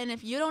 and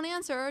if you don't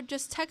answer,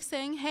 just text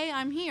saying, hey,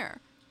 I'm here.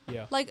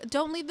 Yeah. Like,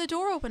 don't leave the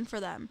door open for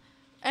them.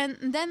 And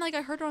then, like,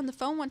 I heard her on the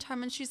phone one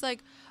time, and she's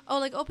like, oh,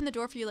 like, open the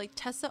door for you. Like,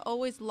 Tessa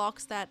always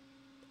locks that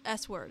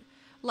S word.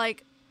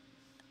 Like,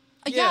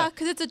 yeah,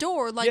 because it's a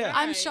door. Like, Yeah.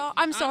 I'm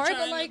sorry,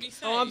 but, like,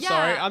 Oh, I'm Yeah.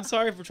 sorry. I'm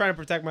sorry for trying to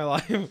protect my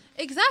life.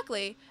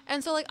 exactly.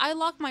 And so, like, I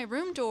lock my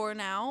room door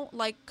now.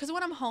 Like, because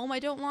when I'm home, I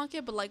don't lock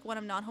it. But, like, when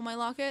I'm not home, I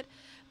lock it.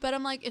 But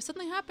I'm like, if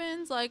something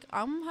happens, like,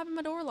 I'm having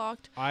my door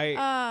locked.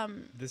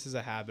 This is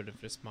a habit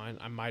of just mine.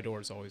 My door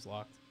is always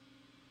locked.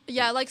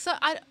 Yeah, like, so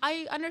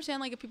I understand,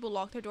 like, if people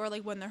lock their door,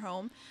 like, when they're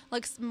home.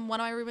 Like,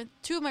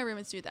 two of my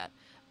roommates do that.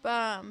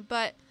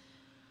 But,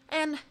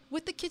 and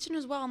with the kitchen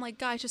as well, I'm like,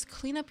 guys, just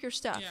clean up your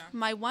stuff. Yeah.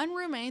 My one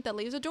roommate that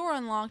leaves a door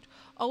unlocked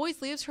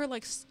always leaves her,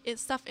 like,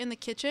 stuff in the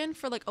kitchen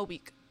for, like, a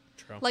week.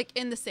 True. Like,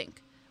 in the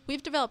sink.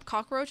 We've developed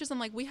cockroaches. I'm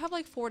like, we have,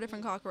 like, 4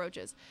 different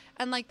cockroaches.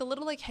 And, like, the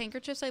little, like,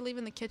 handkerchiefs I leave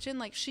in the kitchen,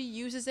 like, she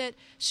uses it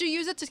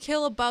to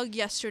kill a bug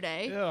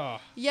yesterday. Yeah.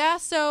 Yeah,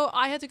 so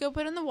I had to go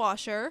put it in the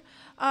washer.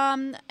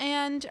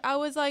 And I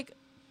was like,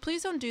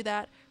 please don't do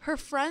that. Her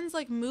friends,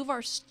 like, move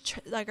our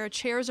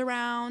chairs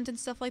around and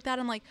stuff like that.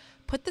 I'm like,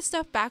 put the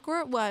stuff back where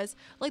it was.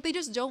 Like, they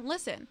just don't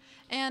listen.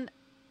 And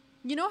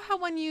you know how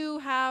when you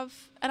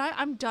have, and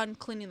I'm done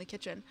cleaning the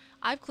kitchen.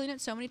 I've cleaned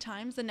it so many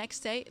times. The next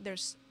day,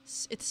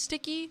 it's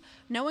sticky.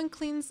 No one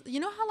cleans. You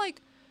know how,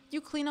 like,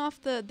 you clean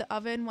off the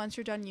oven once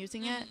you're done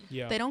using it?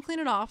 Yeah. They don't clean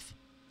it off.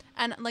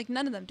 And, like,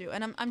 none of them do.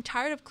 And I'm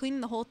tired of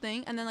cleaning the whole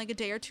thing. And then, like, a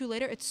day or two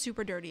later, it's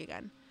super dirty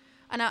again.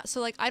 And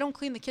so, like, I don't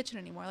clean the kitchen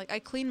anymore. Like, I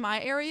clean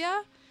my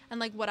area and,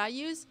 like, what I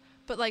use.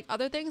 But, like,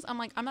 other things, I'm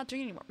like, I'm not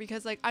doing anymore.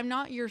 Because, like, I'm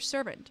not your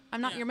servant.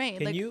 I'm not your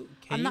maid.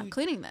 I'm not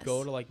cleaning this.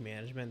 Go to, like,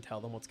 management and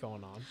tell them what's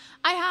going on?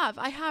 I have.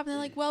 And they're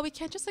like, well, we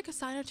can't just, like,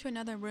 assign her to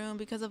another room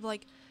because of,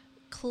 like,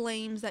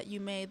 claims that you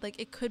made. Like,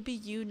 it could be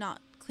you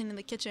not cleaning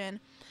the kitchen.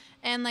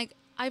 And, like,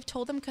 I've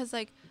told them because,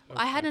 like,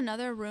 I had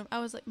another room. I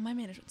was like, my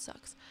management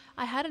sucks.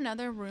 I had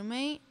another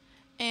roommate,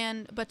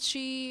 but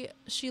she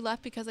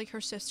left because, like,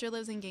 her sister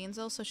lives in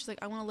Gainesville, so she's like,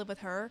 I want to live with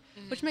her,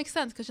 which makes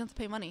sense because she doesn't have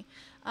to pay money.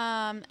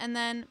 And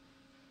then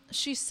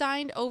she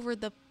signed over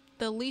the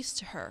lease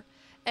to her,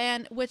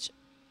 and which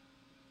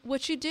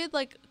she did,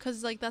 like,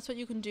 because, like, that's what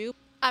you can do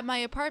at my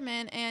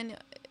apartment, and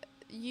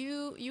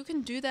you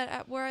can do that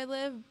at where I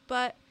live,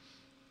 but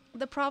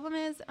the problem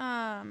is,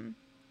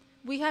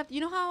 we have, you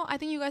know how I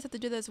think you guys have to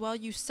do that as well.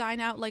 You sign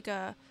out, like,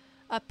 a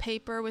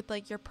paper with,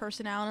 like, your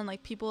personnel and,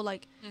 like, people,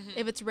 like,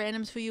 if it's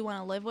randoms who you want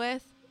to live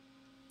with.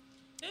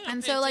 They don't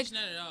And pay so, like,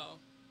 attention at all.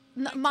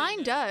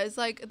 Mine does.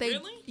 Like, they,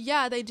 Really?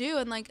 yeah, they do.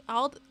 And, like,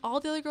 all the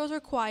other girls are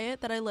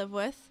quiet that I live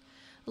with.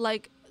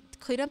 Like,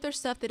 clean up their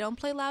stuff. They don't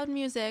play loud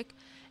music,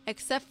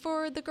 except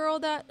for the girl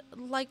that,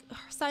 like,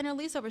 signed her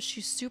lease over.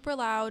 She's super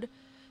loud.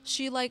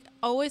 She, like,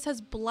 always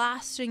has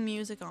blasting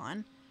music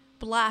on.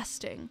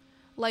 Blasting.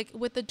 Like,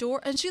 with the door,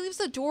 and she leaves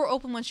the door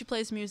open when she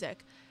plays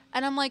music.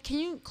 And I'm like, can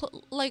you,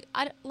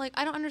 I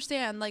don't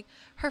understand. Like,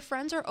 her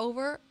friends are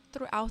over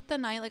throughout the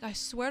night. Like, I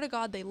swear to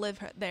God, they live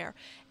there.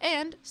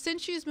 And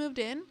since she's moved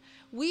in,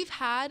 we've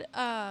had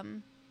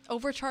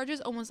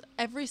overcharges almost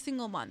every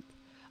single month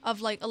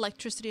of, like,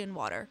 electricity and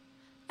water.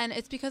 And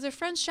it's because her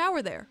friends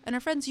shower there, and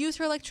her friends use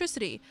her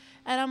electricity.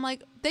 And I'm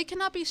like, they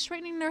cannot be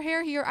straightening their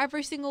hair here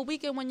every single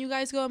weekend when you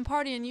guys go and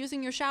party and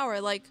using your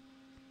shower. Like,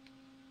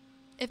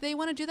 if they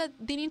want to do that,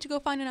 they need to go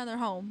find another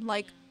home.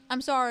 Like,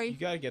 I'm sorry. You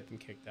gotta get them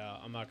kicked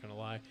out. I'm not gonna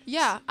lie.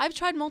 Yeah, I've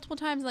tried multiple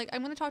times. Like,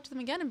 I'm gonna talk to them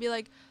again and be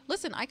like,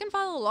 listen, I can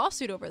file a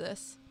lawsuit over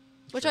this,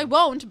 which I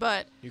won't.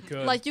 But You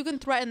could. like, you can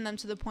threaten them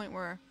to the point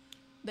where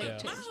they Yeah.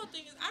 change. My whole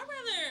thing is, I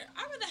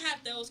rather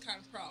have those kind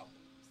of problems.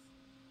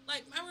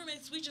 Like, my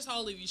roommates, we just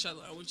all leave each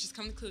other alone. We just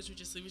come to clues. We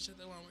just leave each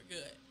other alone. We're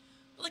good.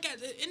 But, like, at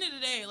the end of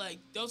the day, like,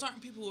 those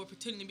aren't people who are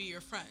pretending to be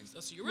your friends.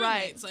 Those are your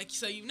roommates. Like,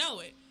 so you know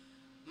it.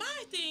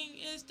 My thing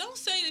is, don't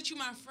say that you're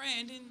my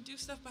friend and do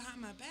stuff behind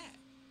my back.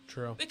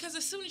 True. Because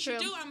as soon as True. you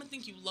do, I'm gonna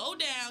think you low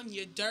down,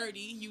 you're dirty,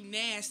 you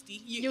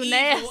nasty, You you're evil.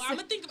 nasty. I'm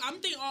gonna think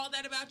all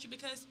that about you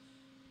because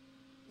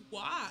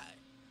why?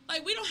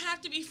 Like, we don't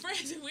have to be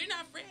friends if we're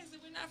not friends.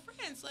 If we're not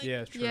friends, like,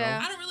 Yeah, true.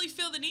 Yeah. I don't really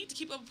feel the need to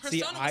keep up a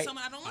persona with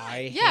someone I don't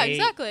like. Yeah,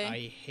 exactly.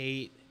 I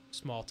hate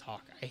small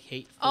talk. I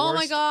hate forced, Oh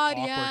my God,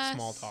 awkward yes.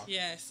 small talk.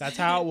 Yes, That's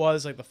how it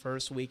was, like, the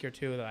first week or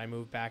two that I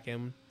moved back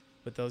in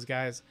with those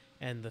guys.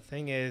 And the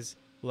thing is,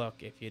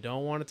 look, if you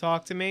don't want to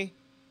talk to me,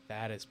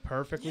 that is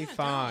perfectly Yeah,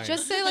 fine.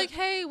 Just say, like,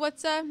 hey,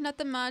 what's up?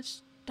 Nothing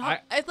much.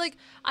 It's like,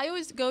 I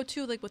always go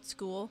to, like, with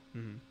school.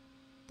 Mhm.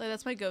 Like,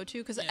 that's my go-to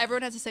because Yeah.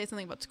 everyone has to say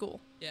something about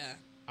school. yeah.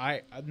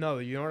 No,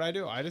 you know what I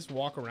do? I just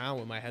walk around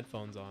with my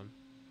headphones on,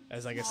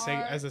 as like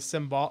Smart. as a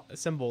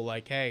symbol,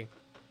 like, hey,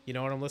 you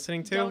know what I'm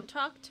listening to? Don't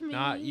talk to me.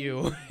 Not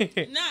you.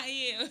 Not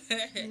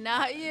you.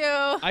 Not you.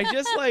 I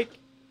just, like,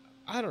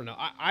 I don't know.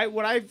 I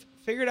what I've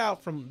figured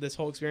out from this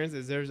whole experience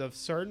is there's a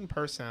certain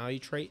personality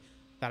trait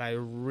that I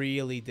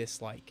really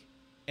dislike,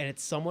 and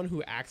it's someone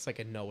who acts like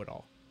a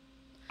know-it-all.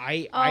 Oh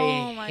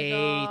I my hate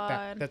God.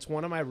 that. That's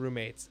one of my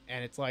roommates,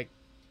 and it's like,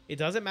 it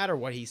doesn't matter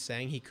what he's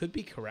saying. He could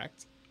be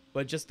correct,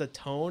 but just the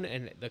tone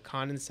and the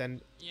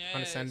condescending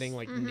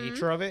like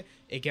nature of it,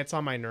 it gets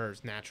on my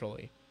nerves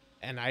naturally,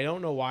 and I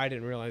don't know why I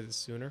didn't realize it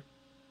sooner.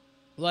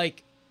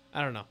 Like,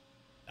 I don't know.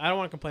 I don't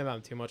want to complain about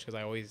him too much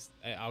because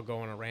I'll go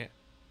on a rant,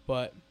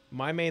 but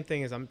my main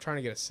thing is I'm trying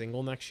to get a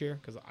single next year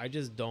because I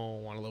just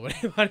don't want to live with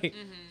anybody.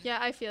 Yeah,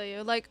 I feel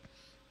you. Like,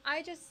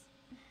 I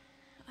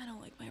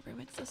don't like my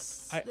roommates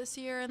this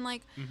year, and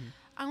like,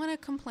 I'm gonna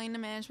complain to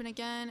management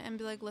again and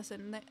be like,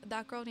 listen,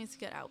 that girl needs to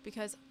get out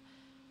because,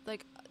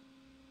 like,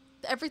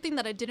 everything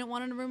that I didn't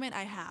want in a roommate,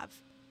 I have.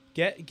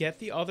 Get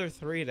the other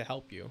 3 to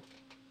help you,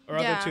 or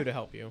other 2 to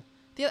help you.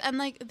 And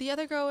like the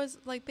other girl was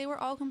like, they were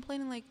all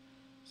complaining like,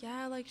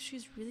 yeah, like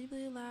she's really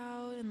really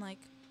loud and like,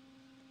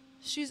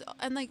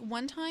 and like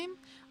one time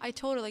I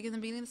told her like in the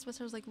beginning of the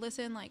semester I was like,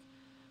 listen, like,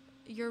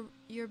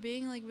 you're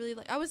being like really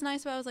like, I was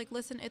nice, but I was like,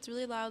 listen, it's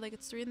really loud, like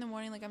it's 3 a.m,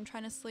 like I'm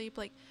trying to sleep,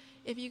 like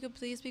if you could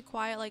please be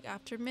quiet like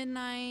after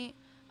midnight,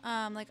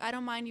 like I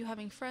don't mind you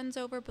having friends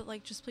over, but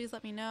like just please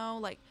let me know,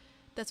 like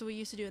that's what we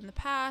used to do in the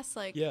past,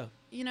 like, yeah,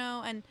 you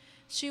know. And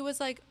she was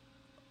like,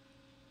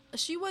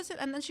 she wasn't,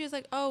 and then she was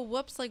like, oh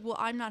whoops, like, well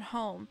I'm not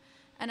home,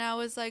 and I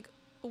was like,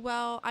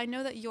 well I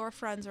know that your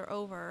friends are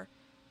over,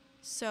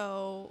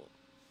 so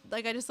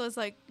like I just was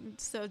like,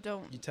 so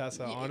don't you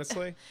Tessa,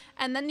 honestly.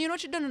 And then you know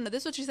what she no,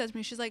 this is what she said to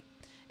me. She's like,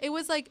 it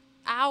was like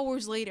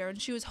hours later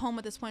and she was home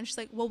at this point. She's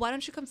like, well why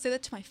don't you come say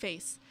that to my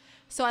face?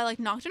 So I like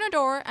knocked on her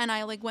door and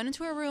I like went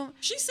into her room.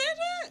 She said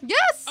that?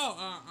 Yes.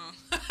 Oh,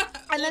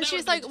 And then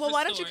she's like, well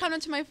why don't you come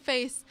into my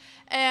face?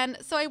 And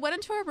so I went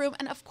into her room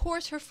and of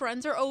course her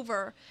friends are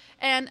over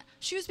and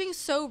she was being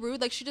so rude,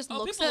 like she just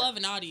looks people at, love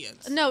an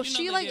audience. no, You know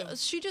she they like do.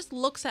 she just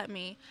looks at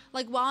me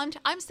like while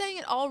I'm saying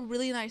it all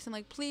really nice and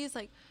like, please,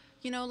 like,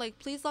 you know, like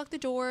please lock the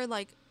door,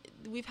 like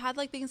we've had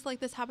like things like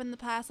this happen in the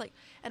past, like,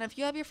 and if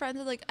you have your friends,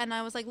 like, and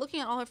I was like looking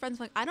at all her friends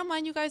like, I don't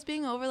mind you guys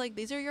being over, like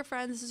these are your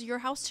friends, this is your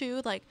house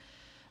too, like,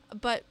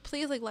 but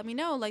please like let me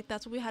know, like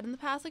that's what we had in the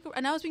past, like,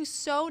 and I was being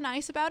so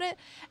nice about it.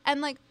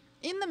 And like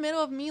in the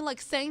middle of me like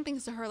saying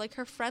things to her, like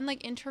her friend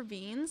like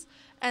intervenes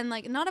and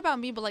like, not about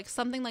me, but like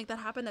something like that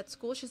happened at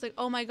school. She's like,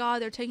 oh my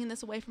god, they're taking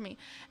this away from me,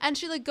 and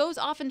she like goes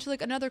off into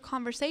like another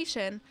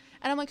conversation,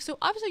 and I'm like, so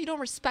obviously you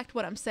don't respect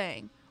what I'm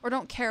saying or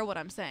don't care what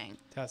I'm saying.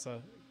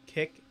 Tessa,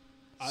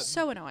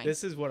 So annoying.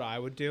 This is what I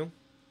would do.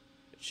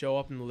 Show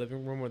up in the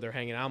living room where they're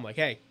hanging out. I'm like,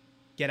 hey,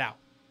 get out.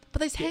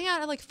 But they hang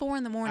out at like 4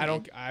 a.m.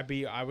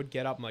 I would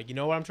get up. I'm like, you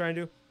know what I'm trying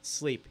to do?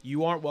 Sleep.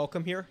 You aren't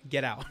welcome here.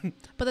 Get out.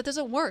 But that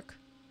doesn't work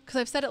because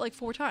I've said it like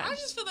 4 times. I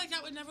just feel like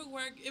that would never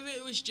work if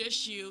it was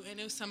just you and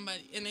it was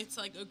somebody and it's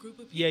like a group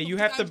of people. Yeah, you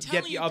have to I'm get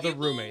telling the you, other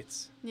people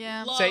roommates.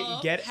 Yeah. love Say,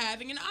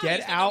 having an audience. get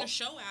They're out. gonna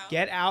show out.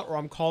 Get out, or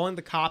I'm calling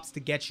the cops to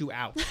get you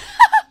out.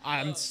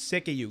 I'm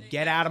sick of you.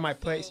 Get out of my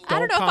place. I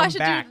don't know come if I should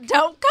back.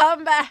 don't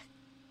come back.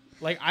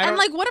 Like I don't. And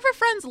like one of her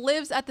friends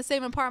lives at the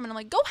same apartment. I'm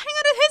like, go hang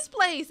out at his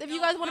place if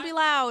you No, guys want to be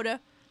loud.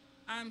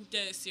 I'm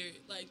dead serious.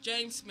 Like,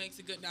 James makes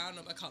a good... Now, I don't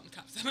know about calling the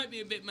cops. That might be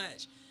a bit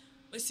much.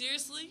 But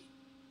seriously,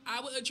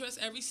 I would address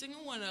every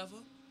single one of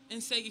them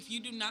and say, if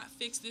you do not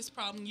fix this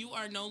problem, you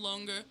are no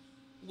longer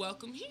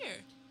welcome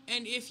here.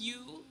 And if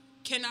you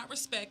cannot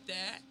respect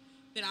that,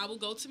 then I will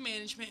go to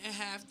management and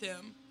have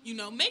them, you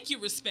know, make you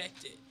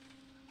respect it.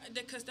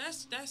 Because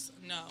that's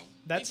no.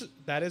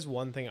 That is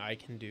one thing I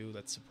can do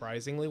that's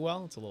surprisingly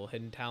well. It's a little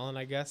hidden talent,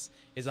 I guess.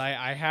 Is I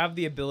have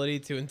the ability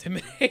to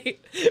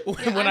intimidate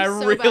when I I'm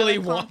so really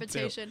bad at want to.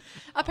 confrontation.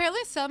 Apparently,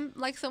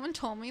 someone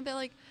told me they're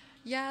like,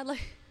 yeah,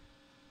 like,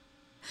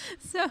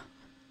 so,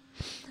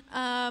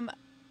 I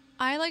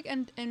like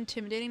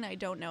intimidating. I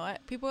don't know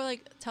it. People are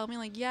like tell me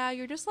like, yeah,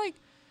 you're just like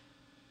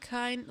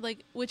kind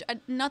like, which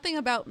nothing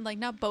about like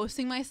not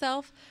boasting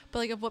myself, but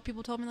like of what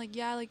people told me, like,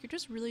 yeah, like you're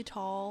just really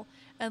tall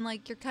and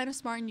like you're kind of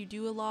smart and you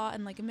do a lot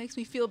and like it makes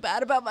me feel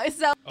bad about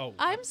myself. Oh,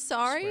 I'm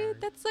sorry, swearing.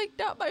 that's like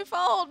not my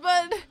fault,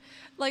 but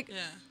like, Yeah.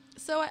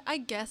 so I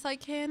guess I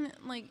can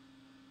like,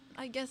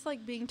 I guess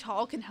like being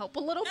tall can help a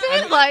little No,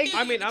 bit. I Like,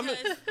 mean- I mean,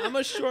 I'm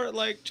a short,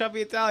 like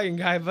chubby Italian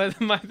guy,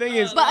 but my thing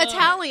is, but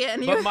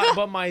Italian.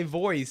 but my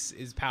voice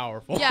is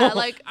powerful. Yeah,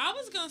 like I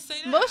was going to say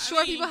that. most I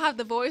short mean, people have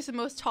the voice and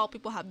most tall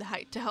people have the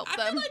height to help I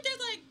them. feel like there's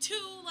like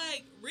two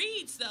like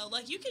reads though.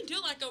 Like you can do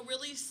like a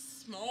really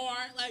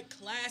smart, like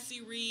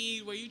classy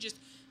read where you just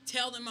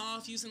tell them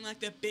off using like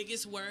the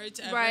biggest words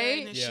ever, Right.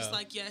 and it's Yeah. just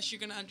like, yes, you're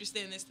gonna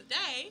understand this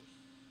today,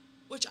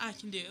 which I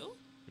can do.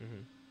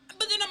 Mhm.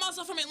 But then I'm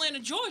also from Atlanta,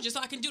 Georgia,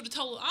 so I can do the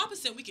total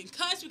opposite. We can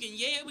cuss, we can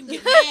yell, we can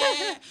get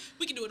mad,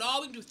 we can do it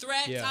all. We can do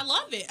threats. Yeah. I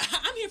love it.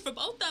 I'm here for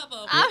both of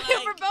them. I'm here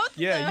Like, for both.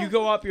 Yeah, of them. you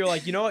go up, you're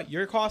like, you know what?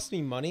 You're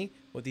costing me money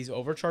with these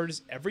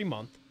overcharges every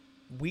month.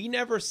 We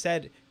never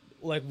said,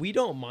 like, we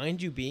don't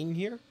mind you being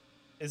here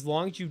as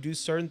long as you do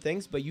certain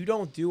things, but you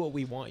don't do what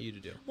we want you to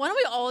do. Why don't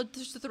we all,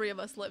 just the 3 of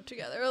us, live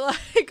together?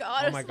 Like,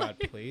 honestly. Oh my God,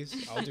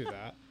 please. I'll do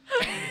that.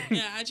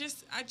 Yeah, I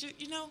just,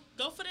 you know,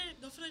 go for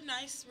the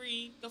nice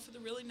read. Go for the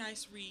really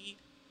nice read.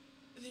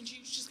 but then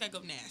you just gotta go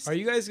nasty. Are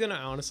you guys gonna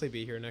honestly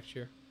be here next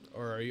year,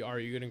 or are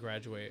you gonna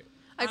graduate?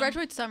 I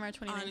graduate summer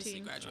Honestly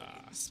 2019.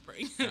 graduating in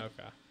spring.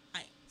 Okay.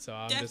 I So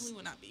I'm definitely just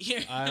will not be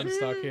here. I'm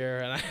stuck here,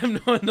 and I have no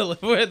one to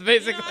live with,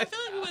 basically. You know, I feel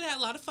like we would have had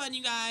a lot of fun,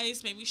 you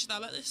guys. Maybe we should thought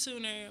about this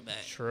sooner, but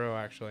True,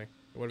 actually, it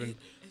would have been.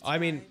 it's I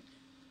mean,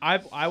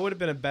 fine. I would have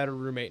been a better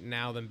roommate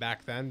now than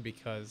back then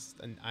because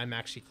I'm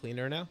actually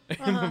cleaner now.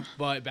 Uh-huh.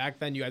 But back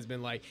then, you guys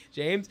been like,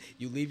 James,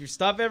 you leave your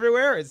stuff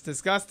everywhere. It's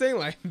disgusting.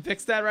 Like,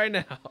 fix that right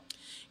now.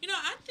 You know,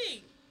 I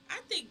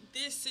think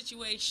this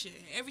situation,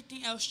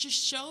 everything else,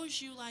 just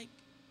shows you like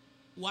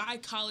why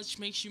college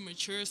makes you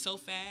mature so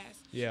fast.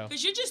 Yeah.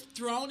 Because you're just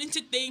thrown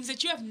into things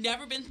that you have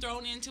never been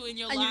thrown into in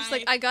your And life. you're just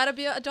like, I gotta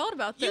be an adult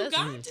about You this.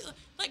 got to.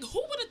 Like,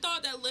 who would have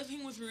thought that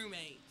living with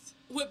roommates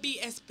would be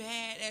as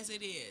bad as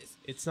it is?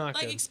 It's not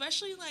Like, good.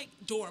 especially like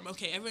dorm.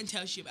 Okay, everyone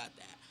tells you about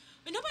that,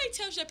 but nobody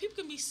tells you that people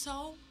can be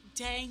so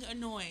dang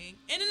annoying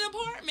in an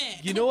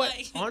apartment. You know what?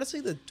 Like,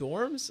 Honestly, the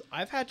dorms,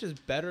 I've had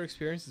just better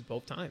experiences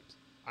both times.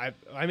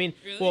 I mean,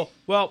 Really?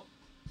 well,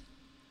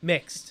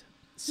 mixed.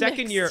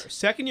 Second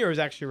Mixed. year was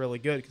actually really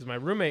good because my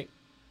roommate,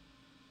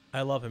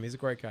 I love him. He's a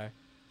great guy.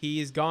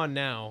 He's gone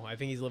now. I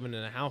think he's living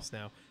in a house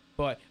now.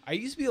 But I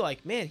used to be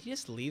like, man, he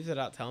just leaves it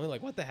out telling me,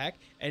 like, what the heck?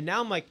 And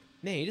now I'm like,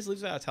 man, he just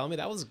leaves it out telling me.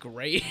 That was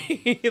great.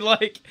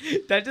 Like,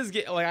 that just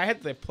get, like, I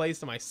had the place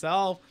to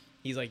myself.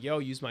 He's like, yo,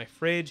 use my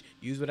fridge.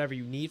 Use whatever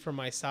you need from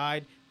my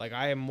side. Like,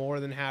 I am more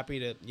than happy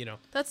to,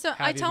 That's so.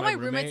 have I you as tell my my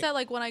roommates roommate. that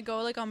like when I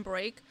go like on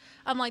break,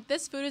 I'm like,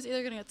 this food is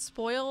either gonna get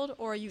spoiled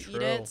or you eat True.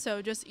 it.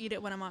 So just eat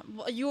it when I'm on.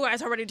 Well, you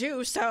guys already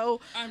do.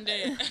 So I'm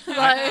dead.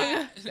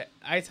 like,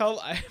 I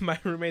tell my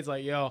roommates,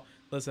 like, yo,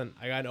 listen,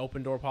 I got an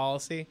open door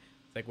policy.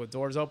 It's like, with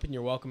doors open,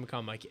 you're welcome to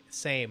come. Like,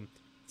 same.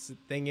 The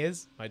thing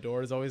is, my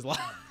door is always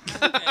locked.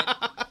 But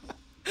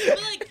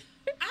like,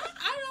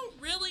 I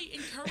don't really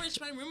encourage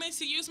my roommates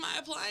to use my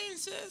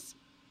appliances.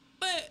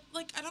 But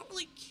like, I don't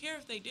really care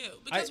if they do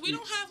because we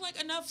don't have like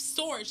enough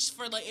storage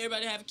for like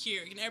everybody to have a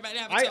Keurig and everybody to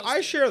have a toaster.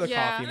 I share the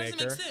Yeah. coffee That doesn't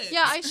maker. make sense.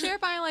 yeah,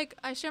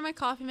 I share my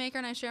coffee maker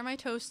and I share my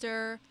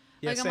toaster.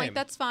 Yeah, Like I'm same. like,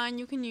 that's fine.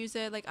 You can use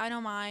it. Like I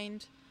don't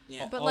mind.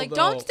 Yeah. But like,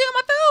 Although- don't steal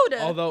my food.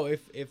 Although,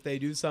 if they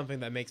do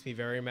something that makes me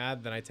very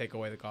mad, then I take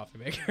away the coffee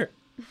maker.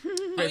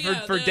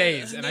 Oh, for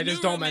days, and the I just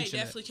new don't roommate mention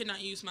it. definitely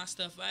cannot use my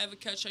stuff. If I ever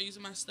catch her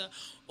using my stuff.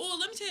 Oh,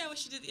 let me tell you what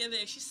she did the other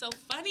day. She's so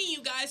funny,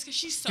 you guys, because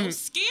she's so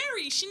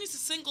scary. She needs a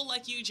single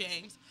like you,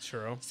 James.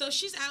 True. So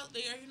she's out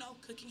there,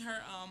 cooking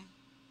her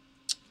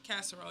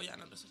casserole. Y'all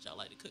know that's what y'all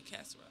like to cook,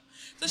 casserole.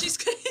 So she's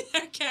cooking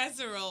her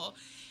casserole.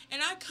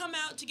 And I come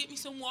out to get me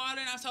some water,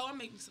 and I told her,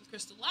 make me some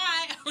Crystal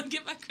Light. I want to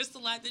get my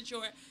Crystal Light the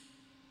drawer.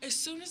 As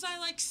soon as I,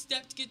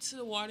 stepped to get to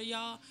the water,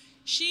 y'all,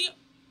 she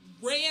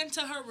ran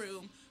to her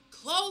room,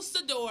 closed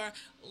the door,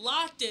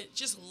 locked it,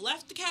 just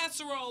left the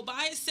casserole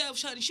by itself,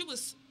 shutting. She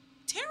was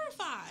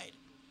terrified.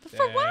 For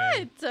Dang. what?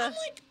 I'm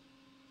like,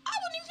 I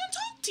wasn't even gonna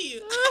talk to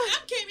you. I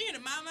came here to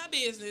mind my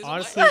business.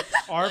 Honestly,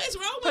 our what is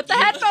wrong Put with the you?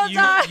 headphones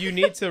on. you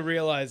need to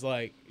realize,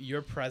 like,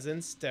 your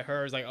presence to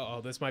her is like,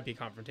 oh, this might be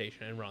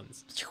confrontation, and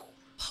runs.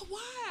 But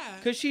why?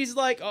 Because she's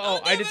like, All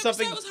oh, they I did ever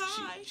something. said was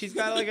hi. She's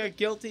got like a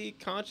guilty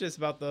conscience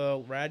about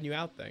the ratting you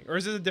out thing, or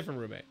is it a different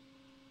roommate?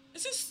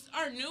 This is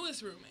our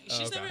newest roommate. Oh,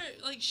 She's okay. never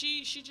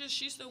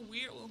she's the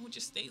weird one who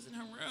just stays in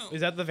her room.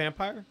 Is that the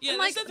vampire? Yeah, I'm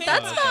that's like, the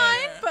that's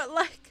vampire. fine. But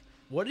like,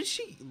 What does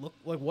she look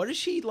like? What is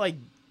she like?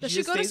 does she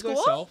just go to stays with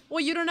school? herself? Well,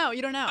 you don't know.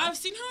 You don't know. I've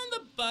seen her on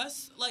the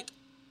bus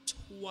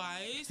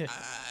twice.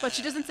 But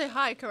she doesn't say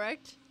hi,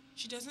 correct?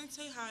 She doesn't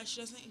say hi.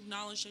 She doesn't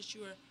acknowledge that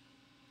you are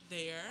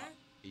there.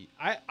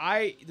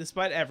 I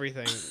despite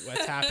everything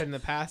that's happened in the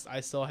past, I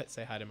still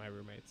say hi to my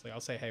roommates. Like, I'll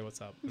say, hey, what's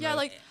up? And Yeah, then-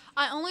 like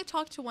I only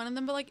talk to one of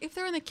them, but like if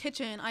they're in the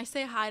kitchen, I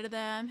say hi to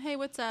them. Hey,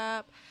 what's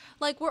up?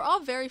 Like we're all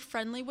very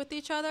friendly with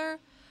each other,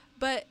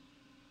 but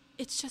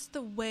it's just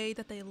the way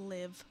that they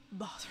live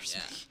bothers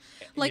Yeah.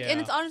 me. Like, and Yeah.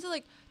 it's honestly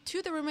like two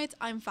of the roommates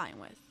I'm fine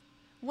with.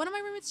 One of my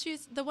roommates,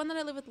 she's the one that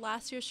I lived with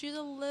last year. She's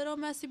a little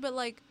messy, but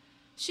like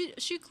she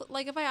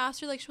like if I asked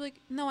her, like she'll be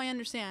like, no, I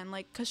understand,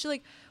 like because she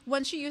like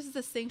when she uses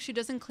the sink, she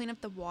doesn't clean up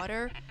the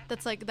water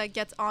that's like that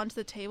gets onto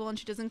the table, and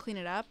she doesn't clean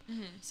it up.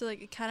 Mm-hmm. So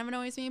like it kind of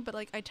annoys me, but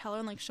like I tell her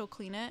and like she'll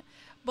clean it.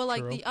 But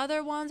like True. the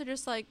other ones are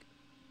just like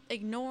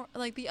ignore.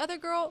 Like the other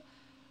girl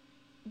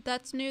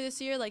that's new this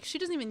year, like she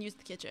doesn't even use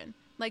the kitchen.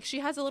 Like she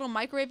has a little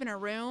microwave in her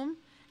room,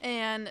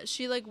 and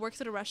she like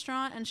works at a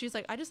restaurant, and she's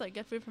like, I just like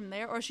get food from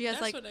there. Or she has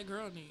That's like, what that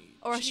girl needs.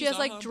 or she needs has all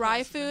like her dry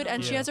appliances in food, her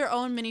and she room. has her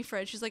own mini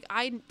fridge. She's like,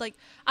 I've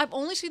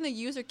only seen them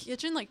use her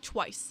kitchen like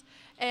twice,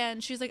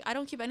 and she's like, I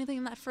don't keep anything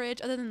in that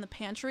fridge other than the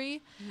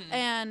pantry, Mm-hmm.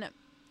 and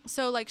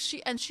so like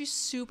she's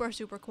super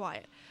super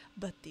quiet.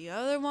 But the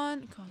other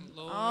one,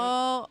 Lord.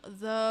 all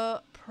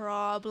the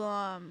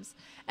problems,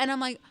 and I'm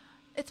like,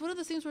 it's one of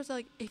those things where it's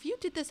like, if you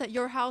did this at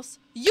your house,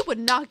 you would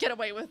not get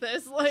away with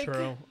this. Like,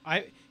 True.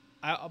 I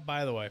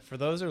by the way, for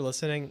those who are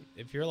listening,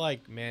 if you're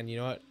like, man, you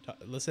know what?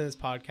 Listen to this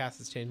podcast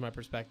has changed my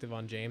perspective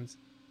on James.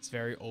 He's a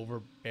very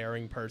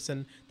overbearing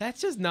person.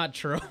 That's just not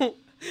true.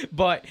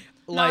 But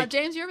nah, like,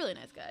 James, you're a really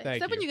nice guy. Thank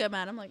Except when you. you get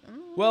mad, I'm like,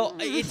 well,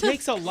 it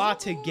takes a lot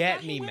to get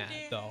Why me he went mad,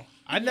 there? though.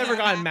 I've never Yeah.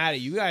 gotten mad at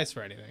you guys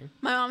for anything.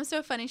 My mom's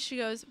so funny. She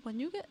goes,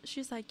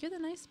 she's like, you're the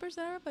nicest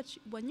person ever, but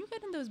when you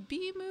get in those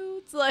B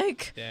moods,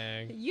 like,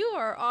 Dang. you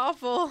are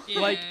awful.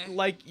 Yeah.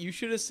 Like you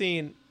should have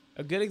seen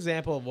a good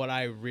example of what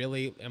I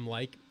really am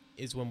like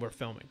is when we're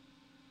filming.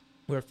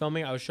 We're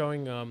filming. I was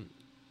showing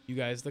you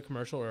guys the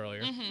commercial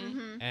earlier,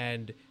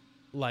 and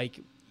like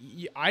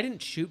I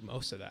didn't shoot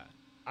most of that.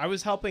 I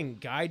was helping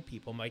guide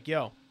people. I'm like,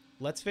 yo,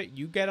 let's fit.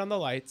 You get on the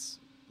lights.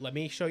 Let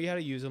me show you how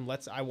to use them.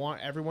 I want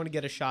everyone to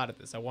get a shot at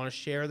this. I want to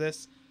share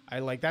this.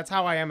 That's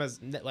how I am as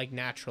like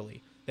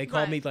naturally. They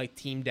call me Right. like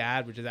team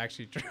dad, which is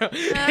actually true.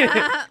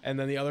 And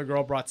then the other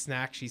girl brought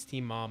snacks. She's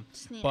team mom.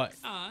 Snacks.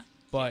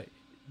 But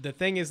the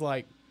thing is,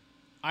 like,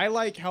 I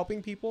like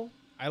helping people.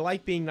 I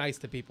like being nice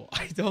to people.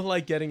 I don't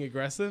like getting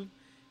aggressive.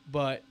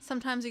 But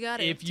Sometimes you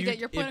got it to get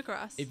your point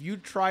across. if you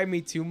try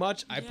me too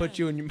much, I put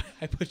you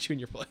Yes. in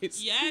your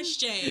place. Yes,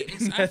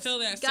 James. I feel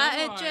that so Got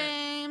it, hard.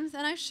 James.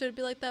 And I should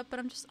be like that, but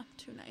I'm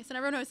too nice. And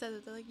everyone always says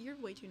it. They're like, you're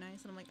way too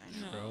nice. And I'm like, I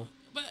know. No. Bro.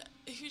 But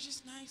if you're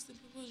just nice, then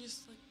people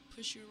just like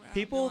push you around.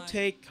 People They're like,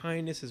 take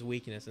kindness as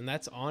weakness, and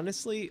that's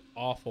honestly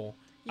awful.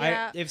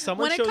 Yeah. If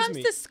someone When it shows comes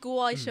me to school,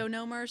 I show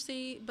no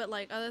mercy. But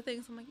like other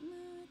things, I'm like,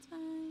 nah, it's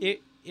fine.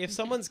 if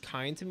someone's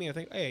kind to me, I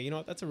think, hey, you know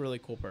what? That's a really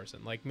cool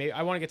person. Like, maybe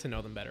I want to get to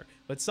know them better.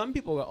 But some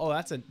people go, oh,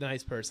 that's a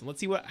nice person. Let's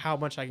see how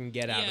much I can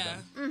get out of Yeah.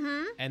 them.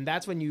 Mm-hmm. And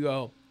that's when you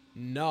go,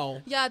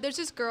 no. Yeah, there's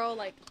this girl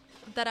like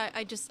that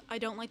I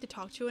don't like to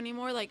talk to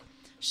anymore. Like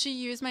she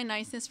used my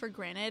niceness for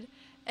granted,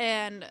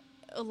 and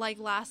like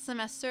last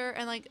semester,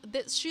 and like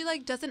she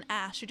like doesn't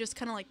ask. She just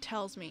kind of like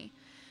tells me.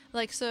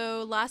 Like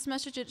so last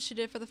semester she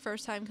did for the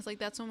first time because like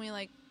that's when we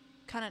like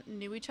kind of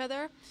knew each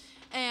other.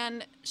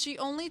 And she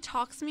only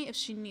talks to me if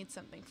she needs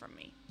something from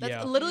me. That's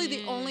Yeah. literally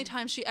the only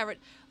time she ever,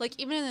 like,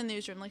 even in the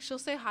newsroom, like, she'll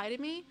say hi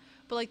to me,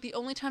 but, like, the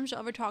only time she'll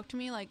ever talk to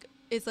me, like,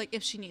 is, like,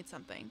 if she needs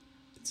something.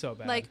 It's so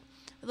bad.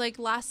 Like,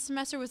 last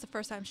semester was the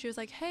first time she was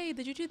like, hey,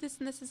 did you do this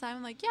and this assignment?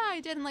 I'm like, yeah,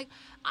 I did. And, like,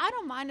 I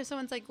don't mind if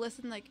someone's like,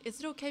 listen, like, is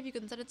it okay if you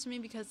can send it to me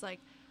because,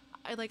 like,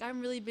 I'm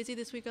really busy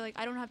this week or, like,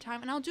 I don't have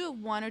time. And I'll do it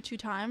 1 or 2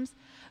 times.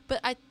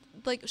 But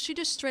she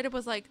just straight up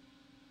was like,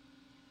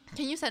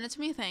 can you send it to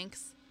me?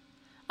 Thanks.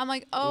 I'm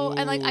like, oh,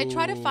 and like I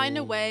try to find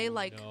a way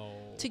like no.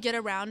 to get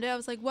around it. I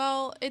was like,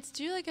 well, it's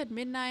due like at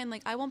midnight, and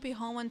like I won't be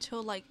home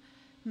until like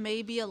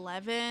maybe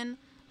 11.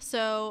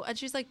 So, and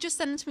she's like, just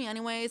send it to me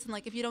anyways, and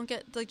like if you don't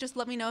get just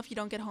let me know if you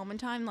don't get home in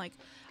time. Like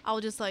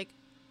I'll just like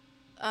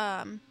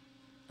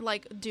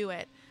do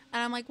it.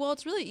 And I'm like, well,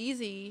 it's really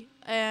easy.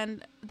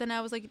 And then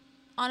I was like,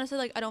 honestly,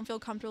 like I don't feel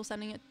comfortable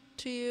sending it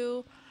to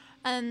you.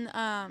 And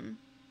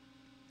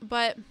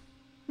but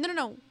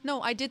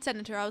no, I did send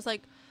it to her. I was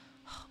like,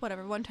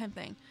 whatever, one-time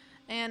thing.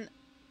 And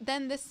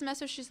then this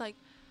semester she's like,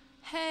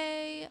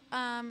 hey,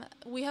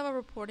 we have a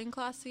reporting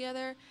class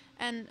together,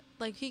 and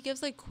like he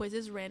gives like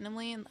quizzes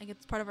randomly, and like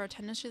it's part of our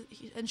attendance,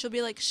 and she'll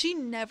be like, she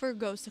never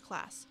goes to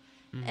class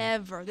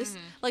ever. This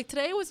like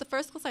today was the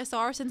first class I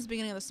saw her since the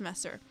beginning of the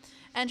semester.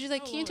 And she's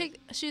like,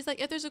 she's like,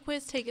 if there's a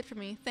quiz, take it from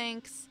me,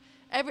 thanks.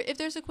 If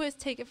there's a quiz,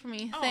 take it from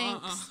me,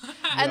 thanks.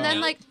 And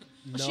then like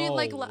she No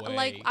like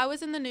way. I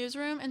was in the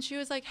newsroom, and she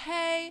was like,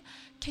 hey,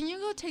 can you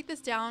go take this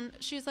down?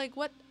 She's like,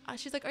 what?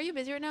 She's like, are you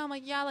busy right now? I'm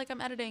like, yeah, like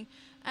I'm editing.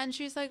 And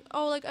she's like,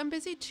 oh, like I'm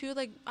busy too,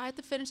 like I have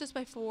to finish this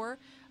by 4.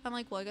 I'm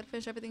like, well, I gotta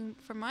finish everything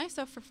for my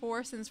stuff for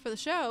 4 since for the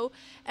show.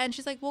 And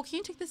she's like, well, can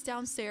you take this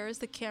downstairs,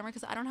 the camera,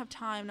 because I don't have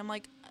time. And I'm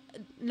like,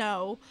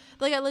 no.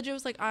 Like I legit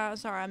was like,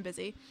 sorry, I'm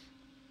busy.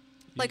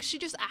 Like she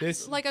just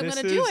acts like I'm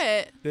gonna do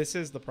it. This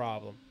is the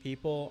problem.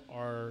 People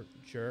are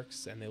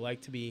jerks, and they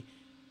like to be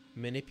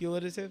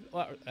manipulative.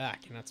 I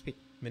cannot speak.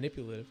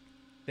 Manipulative.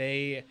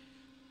 They,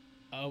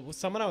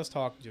 someone I was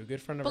talking to, a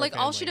good friend of But our like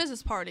all family- she does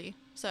is party.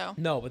 So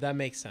No, but that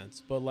makes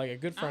sense. But like a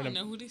good I friend don't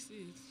of know who this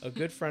is. a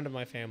good friend of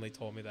my family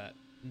told me that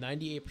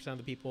 98% of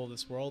the people of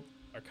this world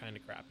are kind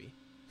of crappy.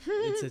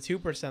 It's the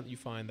 2% you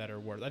find that are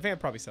worth. I think I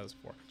probably said this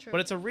before, True.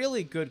 but it's a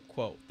really good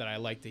quote that I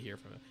like to hear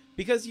from it,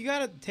 because you got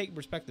to take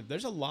perspective.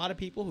 There's a lot of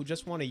people who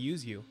just want to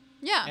use you,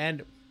 yeah.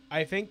 and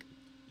I think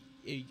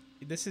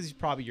this is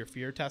probably your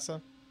fear,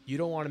 Tessa. You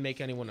don't want to make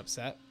anyone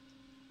upset.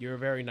 You're a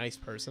very nice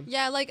person.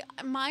 Yeah, like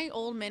my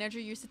old manager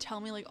used to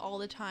tell me like all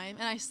the time,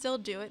 and I still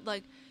do it.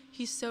 Like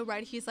he's so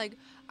right. He's like,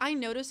 I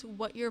notice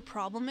what your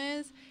problem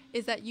is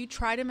that you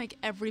try to make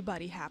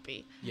everybody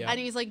happy. Yeah. And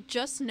he's like,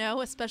 just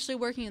know, especially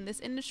working in this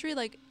industry,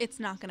 like it's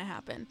not gonna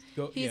happen.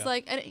 He's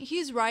like, and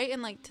he's right,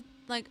 and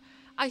like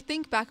I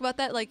think back about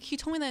that. Like he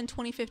told me that in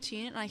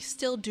 2015, and I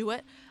still do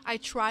it. I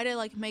try to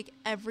like make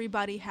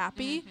everybody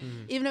happy,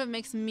 even if it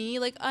makes me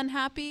like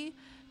unhappy.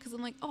 Because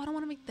I'm like, oh, I don't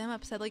want to make them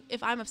upset. Like,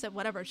 if I'm upset,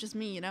 whatever. It's just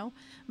me, you know?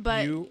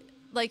 But,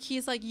 like,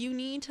 he's like, you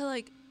need to,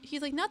 like...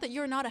 He's like, not that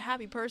you're not a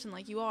happy person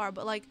like you are,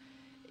 but, like,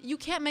 you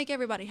can't make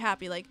everybody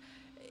happy. Like,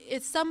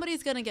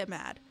 somebody's going to get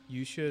mad.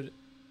 You should...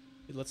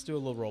 Let's do a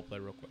little role play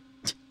real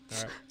quick. All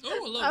right.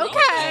 Oh, a little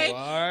Okay. Oh,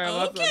 all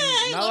right.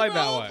 Okay. Not like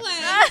that way.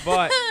 Play.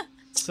 But,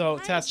 so,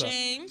 Hi, Tessa,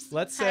 James.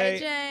 let's Hey,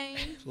 say...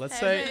 James. Let's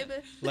Hey, say...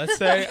 baby.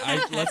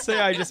 Let's say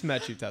I just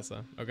met you,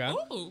 Tessa. Okay?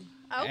 Ooh.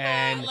 Okay.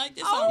 I And like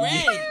this Oh,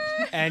 already.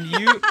 and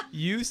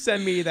you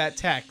send me that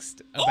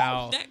text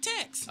about Ooh, that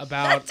text.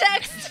 about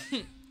Text.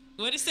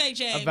 What it say,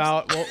 James?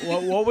 about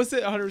what was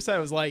it? 100%. It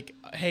was like,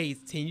 hey,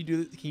 can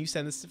you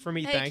send this for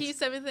me? Hey, Thanks. can you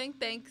send me anything?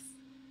 Thanks.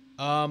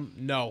 No.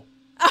 No.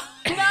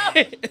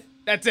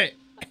 That's it.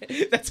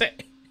 That's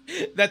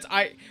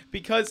it.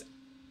 Because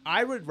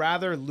I would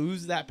rather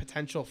lose that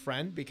potential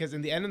friend, because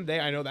in the end of the day,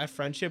 I know that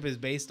friendship is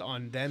based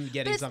on them But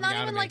getting it's something not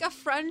out even of me. like a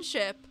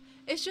friendship.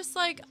 It's just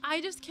like I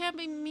just can't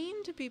be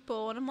mean to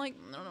people, and I'm like,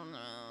 no.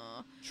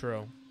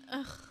 True.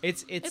 Ugh.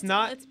 It's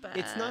not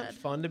it's not bad.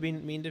 fun to be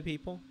mean to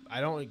people.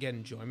 I don't get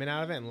enjoyment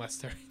out of it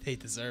unless they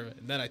deserve it.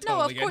 And then I No,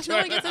 totally of get course, no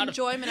one enjoyment gets out of it.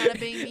 enjoyment out of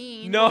being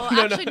mean. No, well,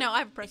 no, actually, no. I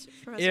have a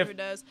professor who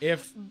does.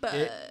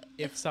 But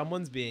If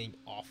someone's being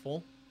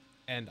awful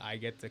and I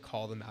get to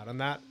call them out on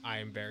that, I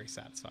am very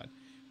satisfied.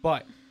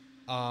 But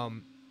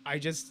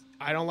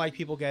I don't like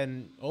people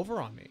getting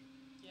over on me.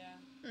 Yeah.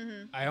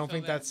 I don't feel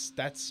think that.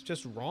 that's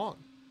just wrong,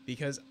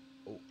 because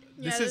yeah,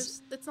 this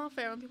is it's not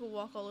fair when people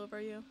walk all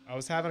over you. I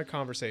was having a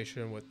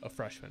conversation with a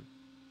freshman,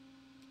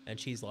 and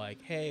she's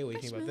like, "Hey, what do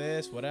you think about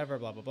this? Freshman. Whatever,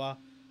 blah blah blah."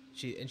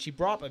 She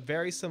brought up a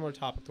very similar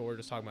topic to what we're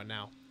just talking about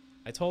now.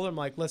 I told her, I'm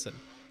like, "Listen,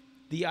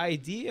 the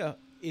idea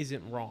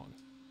isn't wrong.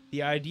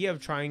 The idea of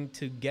trying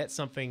to get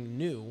something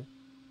new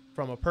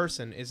from a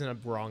person isn't a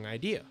wrong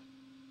idea,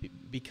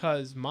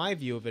 because my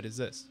view of it is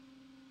this: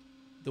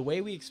 the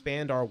way we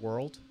expand our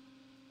world,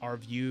 our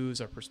views,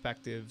 our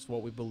perspectives,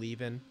 what we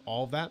believe in,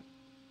 all of that,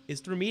 is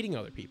through meeting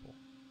other people.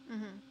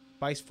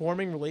 By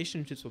forming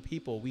relationships with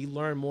people, we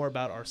learn more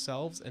about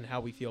ourselves and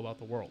how we feel about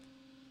the world.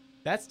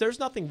 There's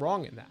nothing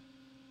wrong in that.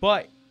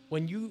 But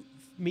when you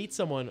meet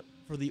someone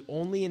for the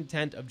only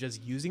intent of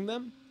just using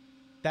them,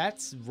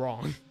 that's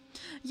wrong.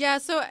 Yeah,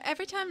 so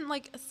every time,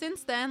 like,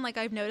 since then, like,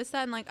 I've noticed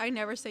that, and, like, I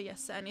never say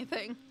yes to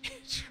anything.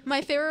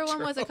 My favorite one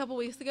was a couple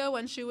weeks ago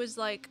when she was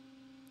like,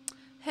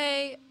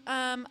 hey,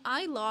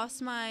 I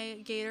lost my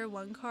Gator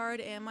 1 card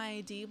and my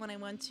ID when I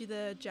went to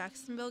the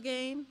Jacksonville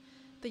game,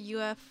 the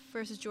UF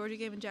versus Georgia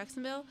game in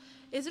Jacksonville.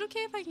 Is it okay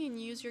if I can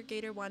use your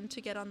Gator 1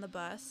 to get on the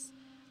bus?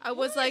 I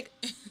was like,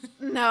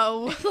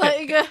 no,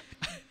 like,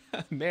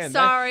 Man,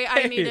 sorry,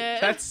 I need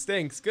it. That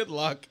stinks. Good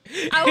luck.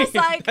 I was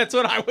like- that's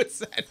what I would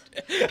say.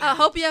 I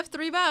hope you have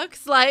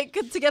 $3, like,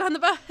 to get on the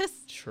bus.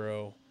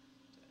 True.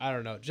 I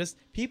don't know. Just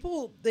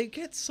people, they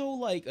get so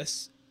like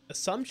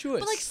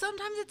assumptuous. But, like,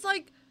 sometimes it's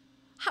like,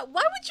 why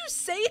would you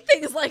say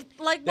things like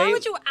why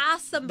would you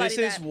ask somebody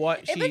This is that?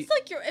 what If she- it's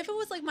like if it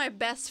was like my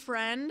best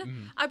friend,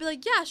 I'd be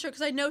like, yeah, sure,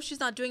 because I know she's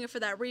not doing it for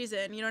that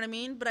reason. You know what I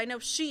mean? But I know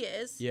she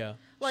is. Yeah.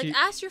 Like, She-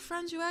 ask your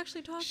friends you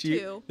actually talk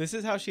to. This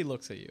is how she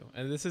looks at you,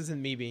 and this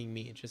isn't me being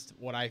mean. It's just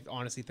what I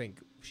honestly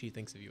think she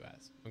thinks of you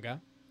as. Okay.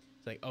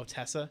 It's like, oh,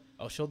 Tessa.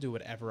 Oh, she'll do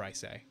whatever I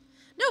say.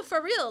 No, for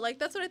real. Like,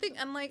 that's what I think.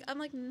 I'm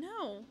like,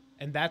 no.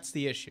 And that's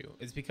the issue.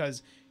 It's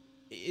because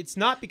it's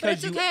not But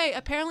because it's okay.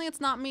 Apparently,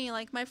 it's not me.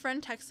 Like, my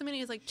friend texted me and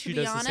he's like, to she be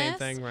does honest. the same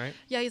thing, right?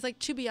 Yeah, he's like,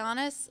 to be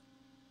honest,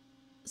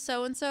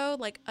 so and so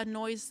like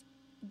annoys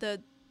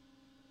the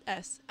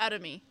S out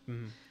of me.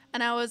 Mm-hmm.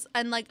 And I was,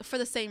 and like for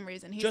the same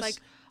reason, he's Just- like,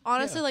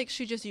 honestly, yeah. like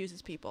she just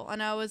uses people.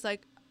 And I was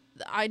like,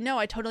 I know,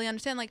 I totally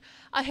understand. Like,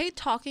 I hate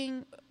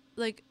talking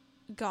like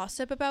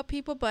gossip about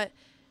people, but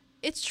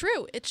it's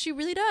true. She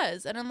really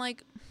does. And I'm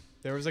like,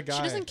 There was a guy.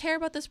 she doesn't care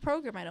about this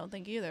program, I don't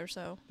think either.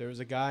 So There was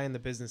a guy in the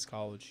business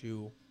college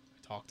who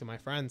talked to my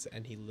friends,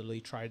 and he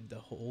literally tried the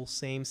whole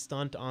same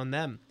stunt on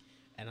them.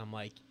 And I'm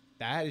like,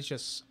 that is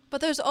just. but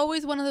there's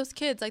always one of those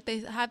kids. Like, they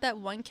have that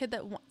one kid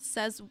that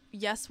says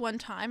yes one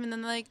time, and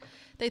then like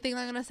they think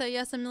they're gonna say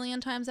yes a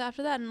million times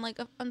after that. And like,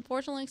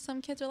 unfortunately,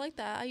 some kids are like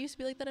that. I used to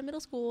be like that in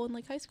middle school and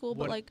like high school,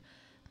 but like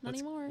not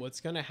anymore.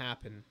 What's gonna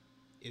happen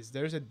is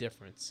there's a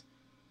difference.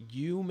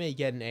 You may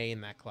get an A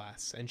in that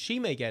class, and she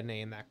may get an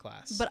A in that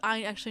class. But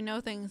I actually know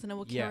things, and it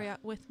will carry Yeah.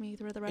 out with me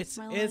through the rest of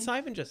my and life. it's not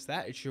even just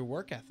that; it's your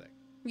work ethic.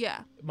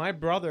 Yeah. My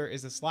brother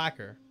is a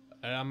slacker,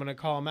 and I'm gonna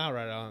call him out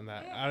right on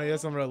that. I don't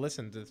guess I'm gonna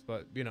listen to this,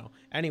 but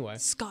anyway.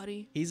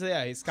 Scotty.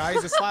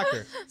 Scotty's a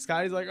slacker.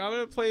 Scotty's like, I'm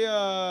gonna play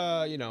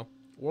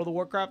World of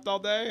Warcraft all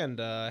day and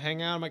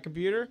hang out on my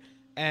computer,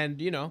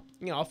 and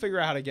I'll figure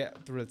out how to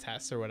get through the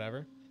tests or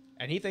whatever.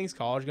 And he thinks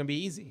college is gonna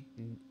be easy.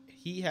 And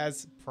he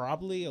has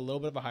probably a little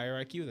bit of a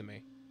higher IQ than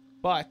me,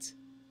 but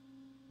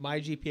my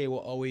GPA will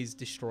always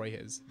destroy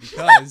his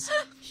because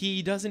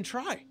he doesn't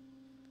try.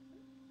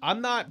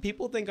 I'm not.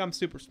 People think I'm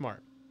super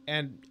smart,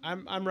 and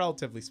I'm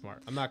relatively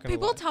smart. I'm not gonna.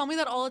 People lie. tell me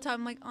that all the time.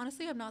 I'm like,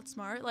 honestly, I'm not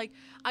smart. Like,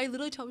 I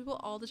literally tell people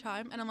all the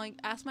time, and I'm like,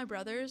 ask my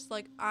brothers.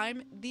 Like,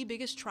 I'm the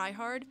biggest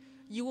tryhard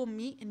you will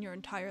meet in your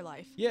entire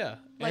life. Yeah,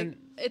 Like,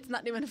 it's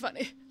not even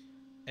funny.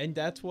 and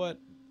that's what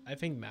I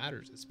think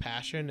matters. It's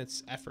passion.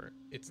 It's effort.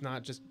 It's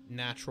not just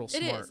natural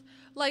smart. It is.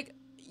 Like,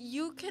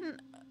 you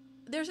can.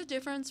 There's a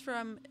difference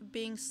from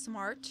being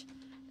smart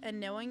and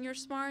knowing you're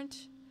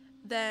smart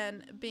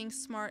than being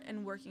smart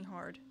and working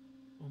hard.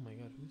 Oh my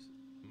god,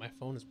 my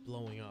phone is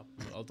blowing up.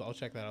 I'll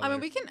check that out. I mean,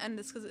 later. we can end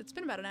this because it's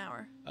been about an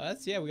hour.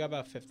 We got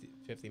about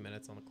 50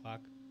 minutes on the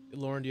clock.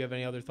 Lauren, do you have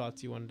any other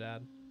thoughts you wanted to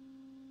add?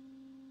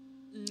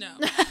 No.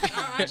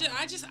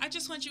 I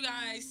just want you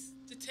guys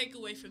to take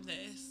away from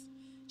this.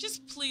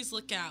 Just please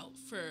look out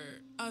for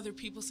other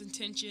people's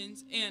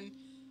intentions, and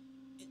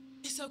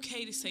it's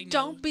okay to say no.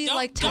 Don't be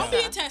like Don't be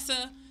a Tessa.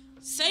 Tessa.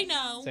 Say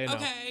no. Say no.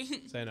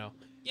 Okay. Say no.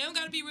 You don't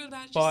gotta be rude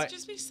about it. But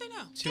Just say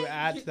no. To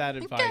add to that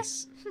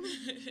advice,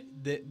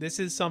 this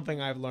is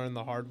something I've learned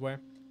the hard way.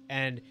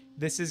 And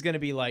this is going to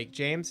be like,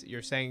 James,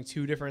 you're saying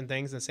two different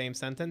things in the same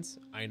sentence.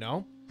 I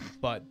know.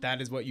 But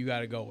that is what you got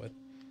to go with.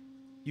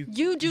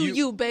 You do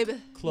you,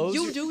 baby.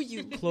 Do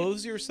you.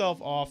 Close yourself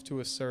off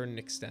to a certain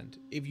extent.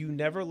 If you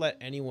never let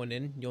anyone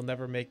in, you'll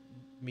never make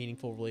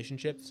meaningful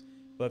relationships.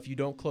 But if you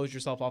don't close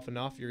yourself off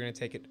enough, you're going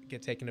to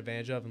get taken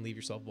advantage of and leave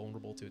yourself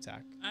vulnerable to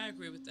attack. I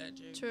agree with that,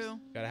 James. True.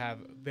 Got to have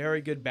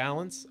very good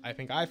balance. I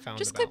think I found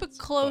Just a keep balance, a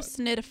close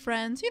knit of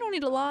friends. You don't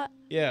need a lot.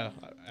 Yeah,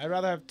 I'd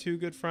rather have 2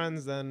 good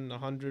friends than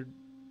 100,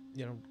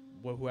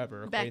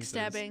 whoever.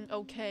 Backstabbing,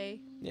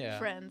 okay. Yeah.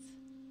 Friends.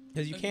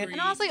 Because you can't. Agreed.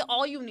 And honestly,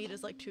 all you need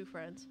is like 2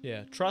 friends.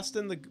 Yeah, trust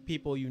in the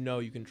people you know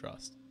you can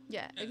trust.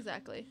 Yeah,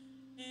 exactly.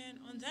 And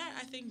on that,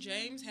 I think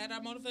James had our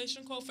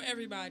motivation quote for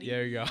everybody.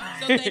 There you go.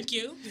 So thank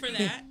you for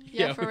that.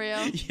 Yeah, for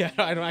real. Yeah,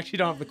 I actually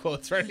don't have the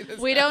quotes ready.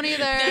 We don't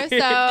either, That's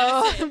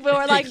so it. but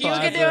we're like, you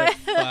can do it.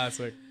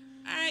 Classic.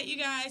 All right, you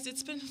guys,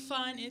 it's been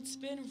fun. It's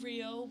been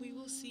real. We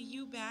will see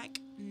you back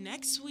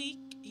next week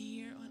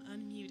here on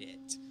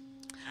Unmuted.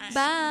 All right.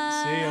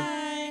 Bye.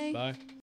 See ya. Bye.